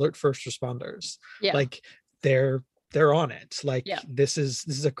Street and alert first responders. Like they're on it. Like this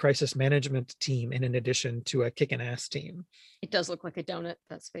is a crisis management team in addition to a kicking ass team. It does look like a donut,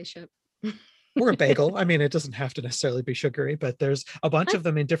 that spaceship. Or a bagel. I mean, it doesn't have to necessarily be sugary, but there's a bunch of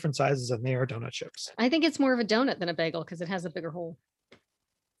them in different sizes and they are donut chips. I think it's more of a donut than a bagel because it has a bigger hole.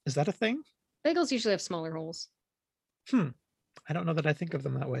 Is that a thing? Bagels usually have smaller holes. I don't know that I think of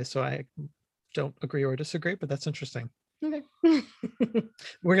them that way, so I don't agree or disagree, but that's interesting. Okay.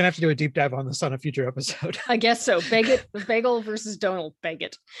 We're gonna have to do a deep dive on this on a future episode. I guess so. Bagel versus donut.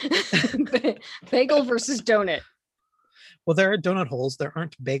 Bagel versus donut. Well, there are donut holes. There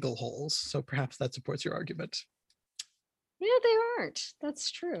aren't bagel holes. So perhaps that supports your argument. Yeah, they aren't.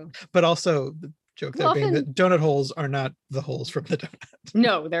 That's true. But also the joke there being that donut holes are not the holes from the donut.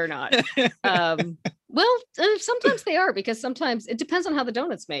 No, they're not. Well, sometimes they are, because sometimes it depends on how the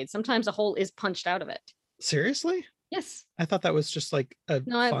donut's made. Sometimes a hole is punched out of it. Seriously? Yes. I thought that was just like a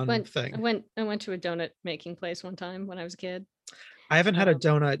fun thing. I went to a donut making place one time when I was a kid. I haven't had a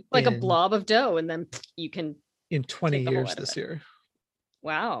donut like a blob of dough, and then you can in 20 years this year.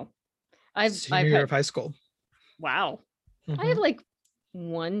 Wow. Senior year of high school. Wow. I have like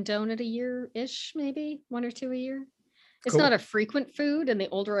one donut a year-ish, maybe 1 or 2 a year. It's not a frequent food, and the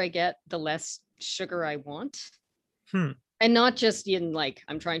older I get, the less sugar I want. And not just in like,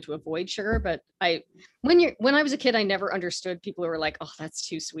 I'm trying to avoid sugar, but when I was a kid, I never understood people who were like, oh, that's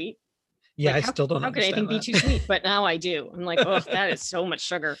too sweet. Yeah, like, I still don't understand. How could anything be too sweet? But now I do. I'm like, oh, that is so much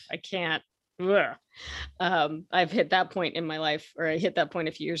sugar. I can't. I've hit that point in my life, or I hit that point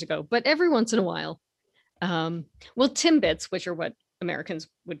a few years ago, but every once in a while, well, Timbits, which are what Americans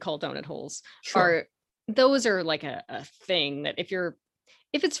would call donut holes, are like a thing that if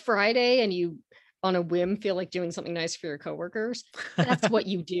it's Friday and you on a whim feel like doing something nice for your coworkers, that's what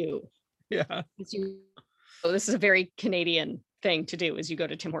you do. Yeah. This is a very Canadian thing to do, is you go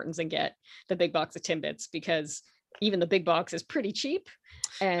to Tim Hortons and get the big box of Timbits, because even the big box is pretty cheap.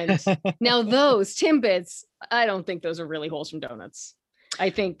 And now those Timbits, I don't think those are really holes from donuts. I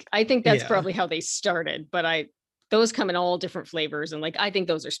think that's probably how they started, but those come in all different flavors. And like, I think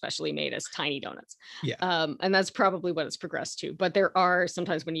those are specially made as tiny donuts. Yeah. And that's probably what it's progressed to. But there are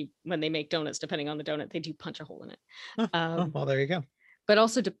sometimes when they make donuts, depending on the donut, they do punch a hole in it. Well, there you go. But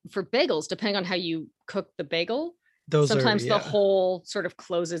also for bagels, depending on how you cook the bagel, sometimes the hole sort of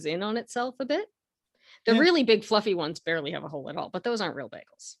closes in on itself a bit. The really big fluffy ones barely have a hole at all, but those aren't real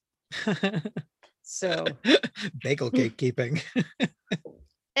bagels. So Bagel gatekeeping.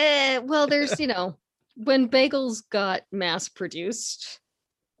 well, there's, when bagels got mass produced,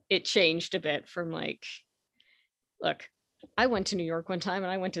 it changed a bit from like, look, I went to New York one time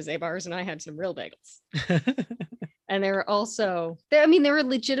and I went to Zabar's and I had some real bagels. And there were also, I mean, they were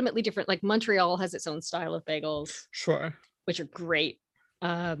legitimately different. Like Montreal has its own style of bagels, Sure. which are great.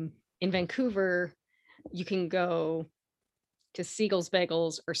 In Vancouver, you can go to Siegel's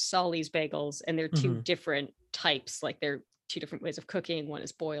Bagels or Solly's Bagels, and they're two different types. Like they're two different ways of cooking. One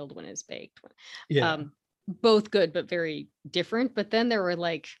is boiled, one is baked. Yeah. Both good, but very different. But then there were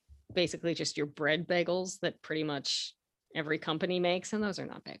like basically just your bread bagels that pretty much every company makes, and those are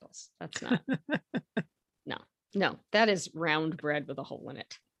not bagels. That's not. No, that is round bread with a hole in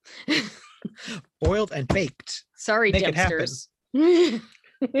it. Boiled and baked. Sorry, Make it happen. Dempsters.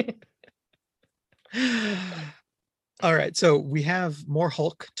 All right, so we have more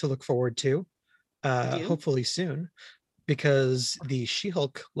Hulk to look forward to, hopefully soon, because the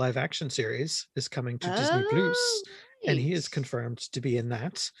She-Hulk live action series is coming to Disney Plus, and he is confirmed to be in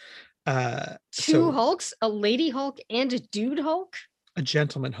that. Two Hulks, a lady Hulk and a dude Hulk? A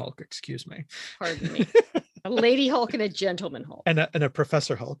gentleman Hulk, excuse me. Pardon me. A lady Hulk and a gentleman Hulk. And a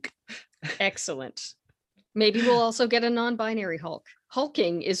Professor Hulk. Excellent. Maybe we'll also get a non-binary Hulk.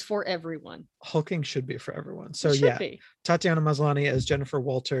 Hulking is for everyone. Hulking should be for everyone. So yeah, Tatiana Maslany as Jennifer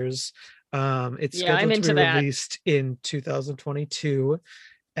Walters. It's scheduled to be released in 2022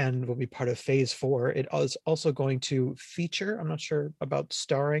 and will be part of phase 4. It is also going to feature, I'm not sure about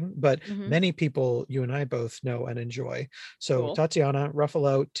starring, but many people you and I both know and enjoy. So Tatiana,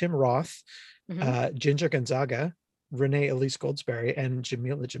 Ruffalo, Tim Roth, Ginger Gonzaga, Renee Elise Goldsberry, and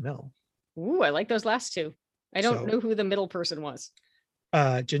Jamila Jamil. Ooh, I like those last two. I don't know who the middle person was.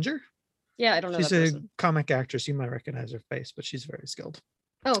 Ginger? Yeah, I don't know. She's a comic actress. You might recognize her face, but she's very skilled.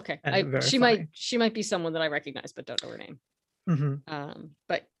 Oh, okay. She might be someone that I recognize, but don't know her name.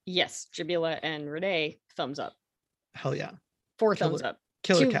 But yes, Jamila and Renee, thumbs up. Hell yeah. 4 thumbs up.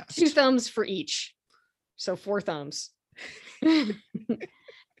 Killer cast. 2 thumbs for each. So 4 thumbs.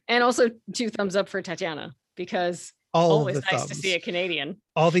 And also 2 thumbs up for Tatiana, because always nice thumbs. To see a Canadian.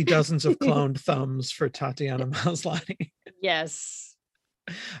 All the dozens of cloned thumbs for Tatiana Maslany. Yes.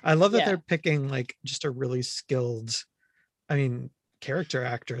 I love that they're picking like just a really skilled, character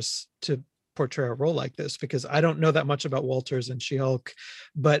actress to portray a role like this, because I don't know that much about Walters and She-Hulk,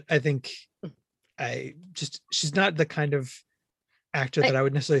 but I think she's not the kind of actor that I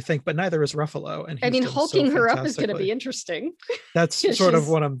would necessarily think, but neither is Ruffalo. And hulking her up is going to be interesting. That's sort of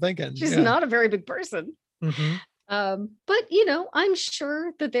what I'm thinking. She's not a very big person. But I'm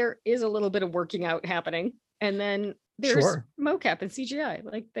sure that there is a little bit of working out happening, and then there's mocap and CGI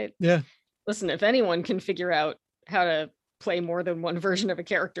like that. Yeah. Listen, if anyone can figure out how to play more than one version of a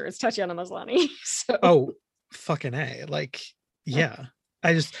character, it's Tatiana Maslany. So. Oh, fucking A. Like, yeah.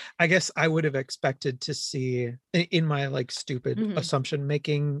 I guess I would have expected to see, in my like stupid assumption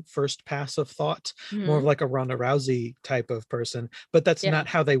making first pass of thought, more of like a Ronda Rousey type of person, but that's not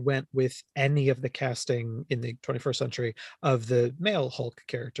how they went with any of the casting in the 21st century of the male Hulk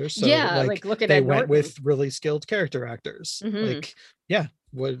characters. So like look at they went with really skilled character actors. Like,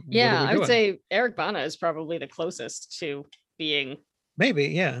 what I would say Eric Bana is probably the closest to being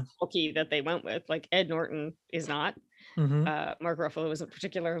Hulky that they went with. Like Ed Norton is not. Mark Ruffalo isn't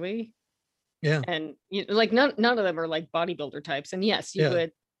particularly, and like none of them are like bodybuilder types. And yes, you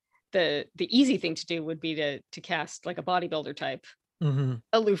would. The easy thing to do would be to cast like a bodybuilder type,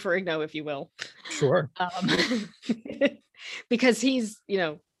 a Lou Ferrigno, if you will. Sure. Because he's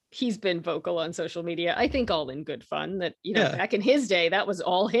been vocal on social media. I think all in good fun that back in his day that was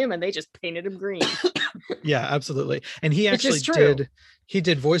all him, and they just painted him green. Yeah, absolutely. And he actually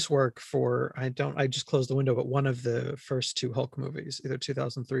did voice work for I just closed the window, but one of the first 2 Hulk movies, either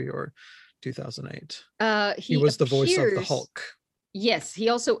 2003 or 2008. He was the voice of the Hulk. Yes, he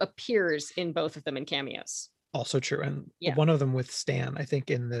also appears in both of them in cameos. Also true. And one of them with Stan, I think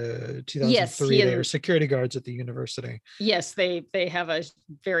in the 2003, they were security guards at the university. Yes, they have a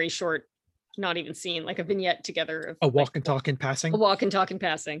very short, not even scene, like a vignette together of a walk and talk in passing. A walk and talk in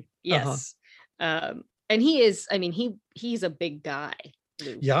passing. Yes. And he is, he's a big guy.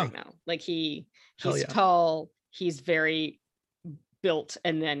 Right now. Like he's tall, he's very built,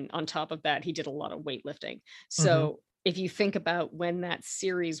 and then on top of that, he did a lot of weightlifting. So if you think about when that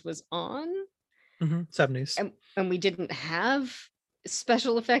series was on, 70s, and we didn't have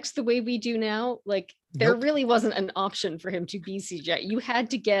special effects the way we do now, like there really wasn't an option for him to be CGI. You had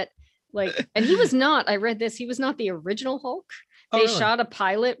to get like, and he was not, I read this, he was not the original Hulk. They shot a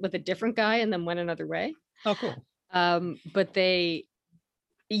pilot with a different guy and then went another way. Oh, cool. But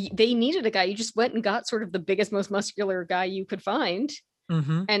they needed a guy. You just went and got sort of the biggest, most muscular guy you could find,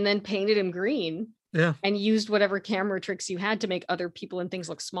 and then painted him green. Yeah. And used whatever camera tricks you had to make other people and things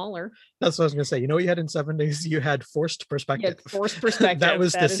look smaller. That's what I was going to say. You know what you had in 70s? You had forced perspective. You had forced perspective. That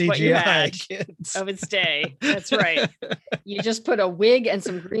was the CGI, kids. Of its day. That's right. You just put a wig and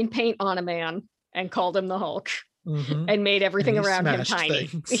some green paint on a man and called him the Hulk, and made everything around him tiny.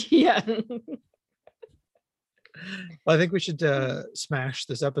 Yeah. Well, I think we should smash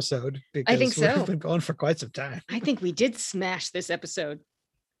this episode, because I think so. We've been going for quite some time. I think we did smash this episode.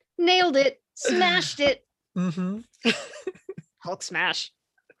 Nailed it. Smashed it. Hulk smash.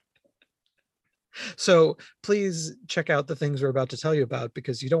 So please check out the things we're about to tell you about,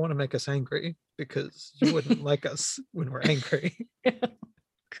 because you don't want to make us angry, because you wouldn't like us when we're angry.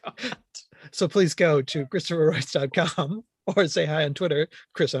 God. So please go to ChristopherRoyce.com or say hi on Twitter,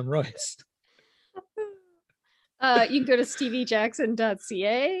 Chris M. Royce. You can go to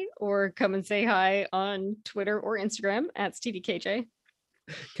steviejackson.ca or come and say hi on Twitter or Instagram at StevieKJ.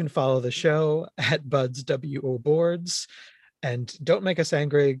 You can follow the show at Buds WO Boards, and don't make us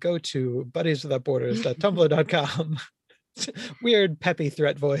angry. Go to buddieswithoutborders.tumblr.com. Weird peppy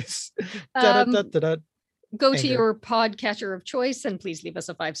threat voice. Go Anger. to your podcatcher of choice and please leave us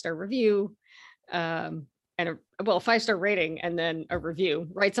a 5-star review, and a 5-star rating, and then a review.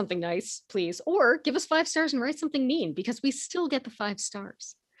 Write something nice, please, or give us 5 stars and write something mean, because we still get the 5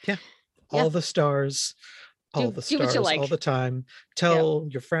 stars. Yeah, all the stars. All the stars, all the time. Tell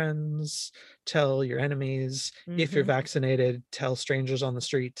your friends, tell your enemies. If you're vaccinated, tell strangers on the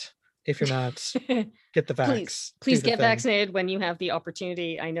street. If you're not, get the vax. Please get vaccinated when you have the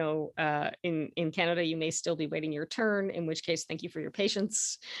opportunity. I know in Canada, you may still be waiting your turn, in which case, thank you for your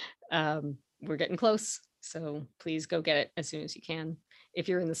patience. We're getting close, so please go get it as soon as you can. If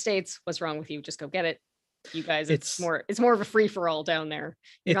you're in the States, what's wrong with you? Just go get it. You guys, it's more of a free-for-all down there.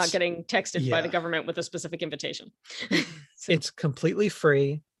 You're not getting texted by the government with a specific invitation. So. It's completely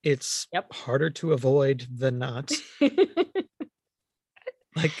free. It's harder to avoid than not.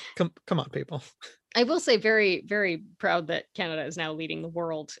 Like, come on, people. I will say very, very proud that Canada is now leading the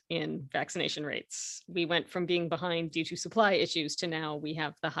world in vaccination rates. We went from being behind due to supply issues to now we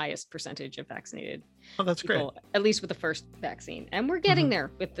have the highest percentage of vaccinated that's people, great. At least with the first vaccine. And we're getting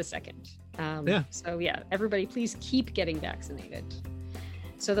there with the second. So yeah, everybody please keep getting vaccinated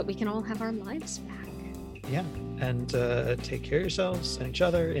so that we can all have our lives back. Yeah, and take care of yourselves and each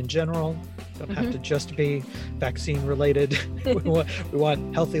other in general. Don't have to just be vaccine related. we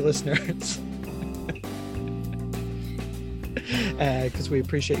want healthy listeners. Because we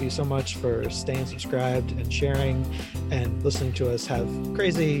appreciate you so much for staying subscribed and sharing and listening to us have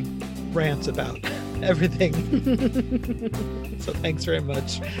crazy rants about everything. So thanks very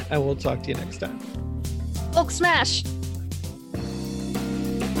much, and we'll talk to you next time. Hulk smash!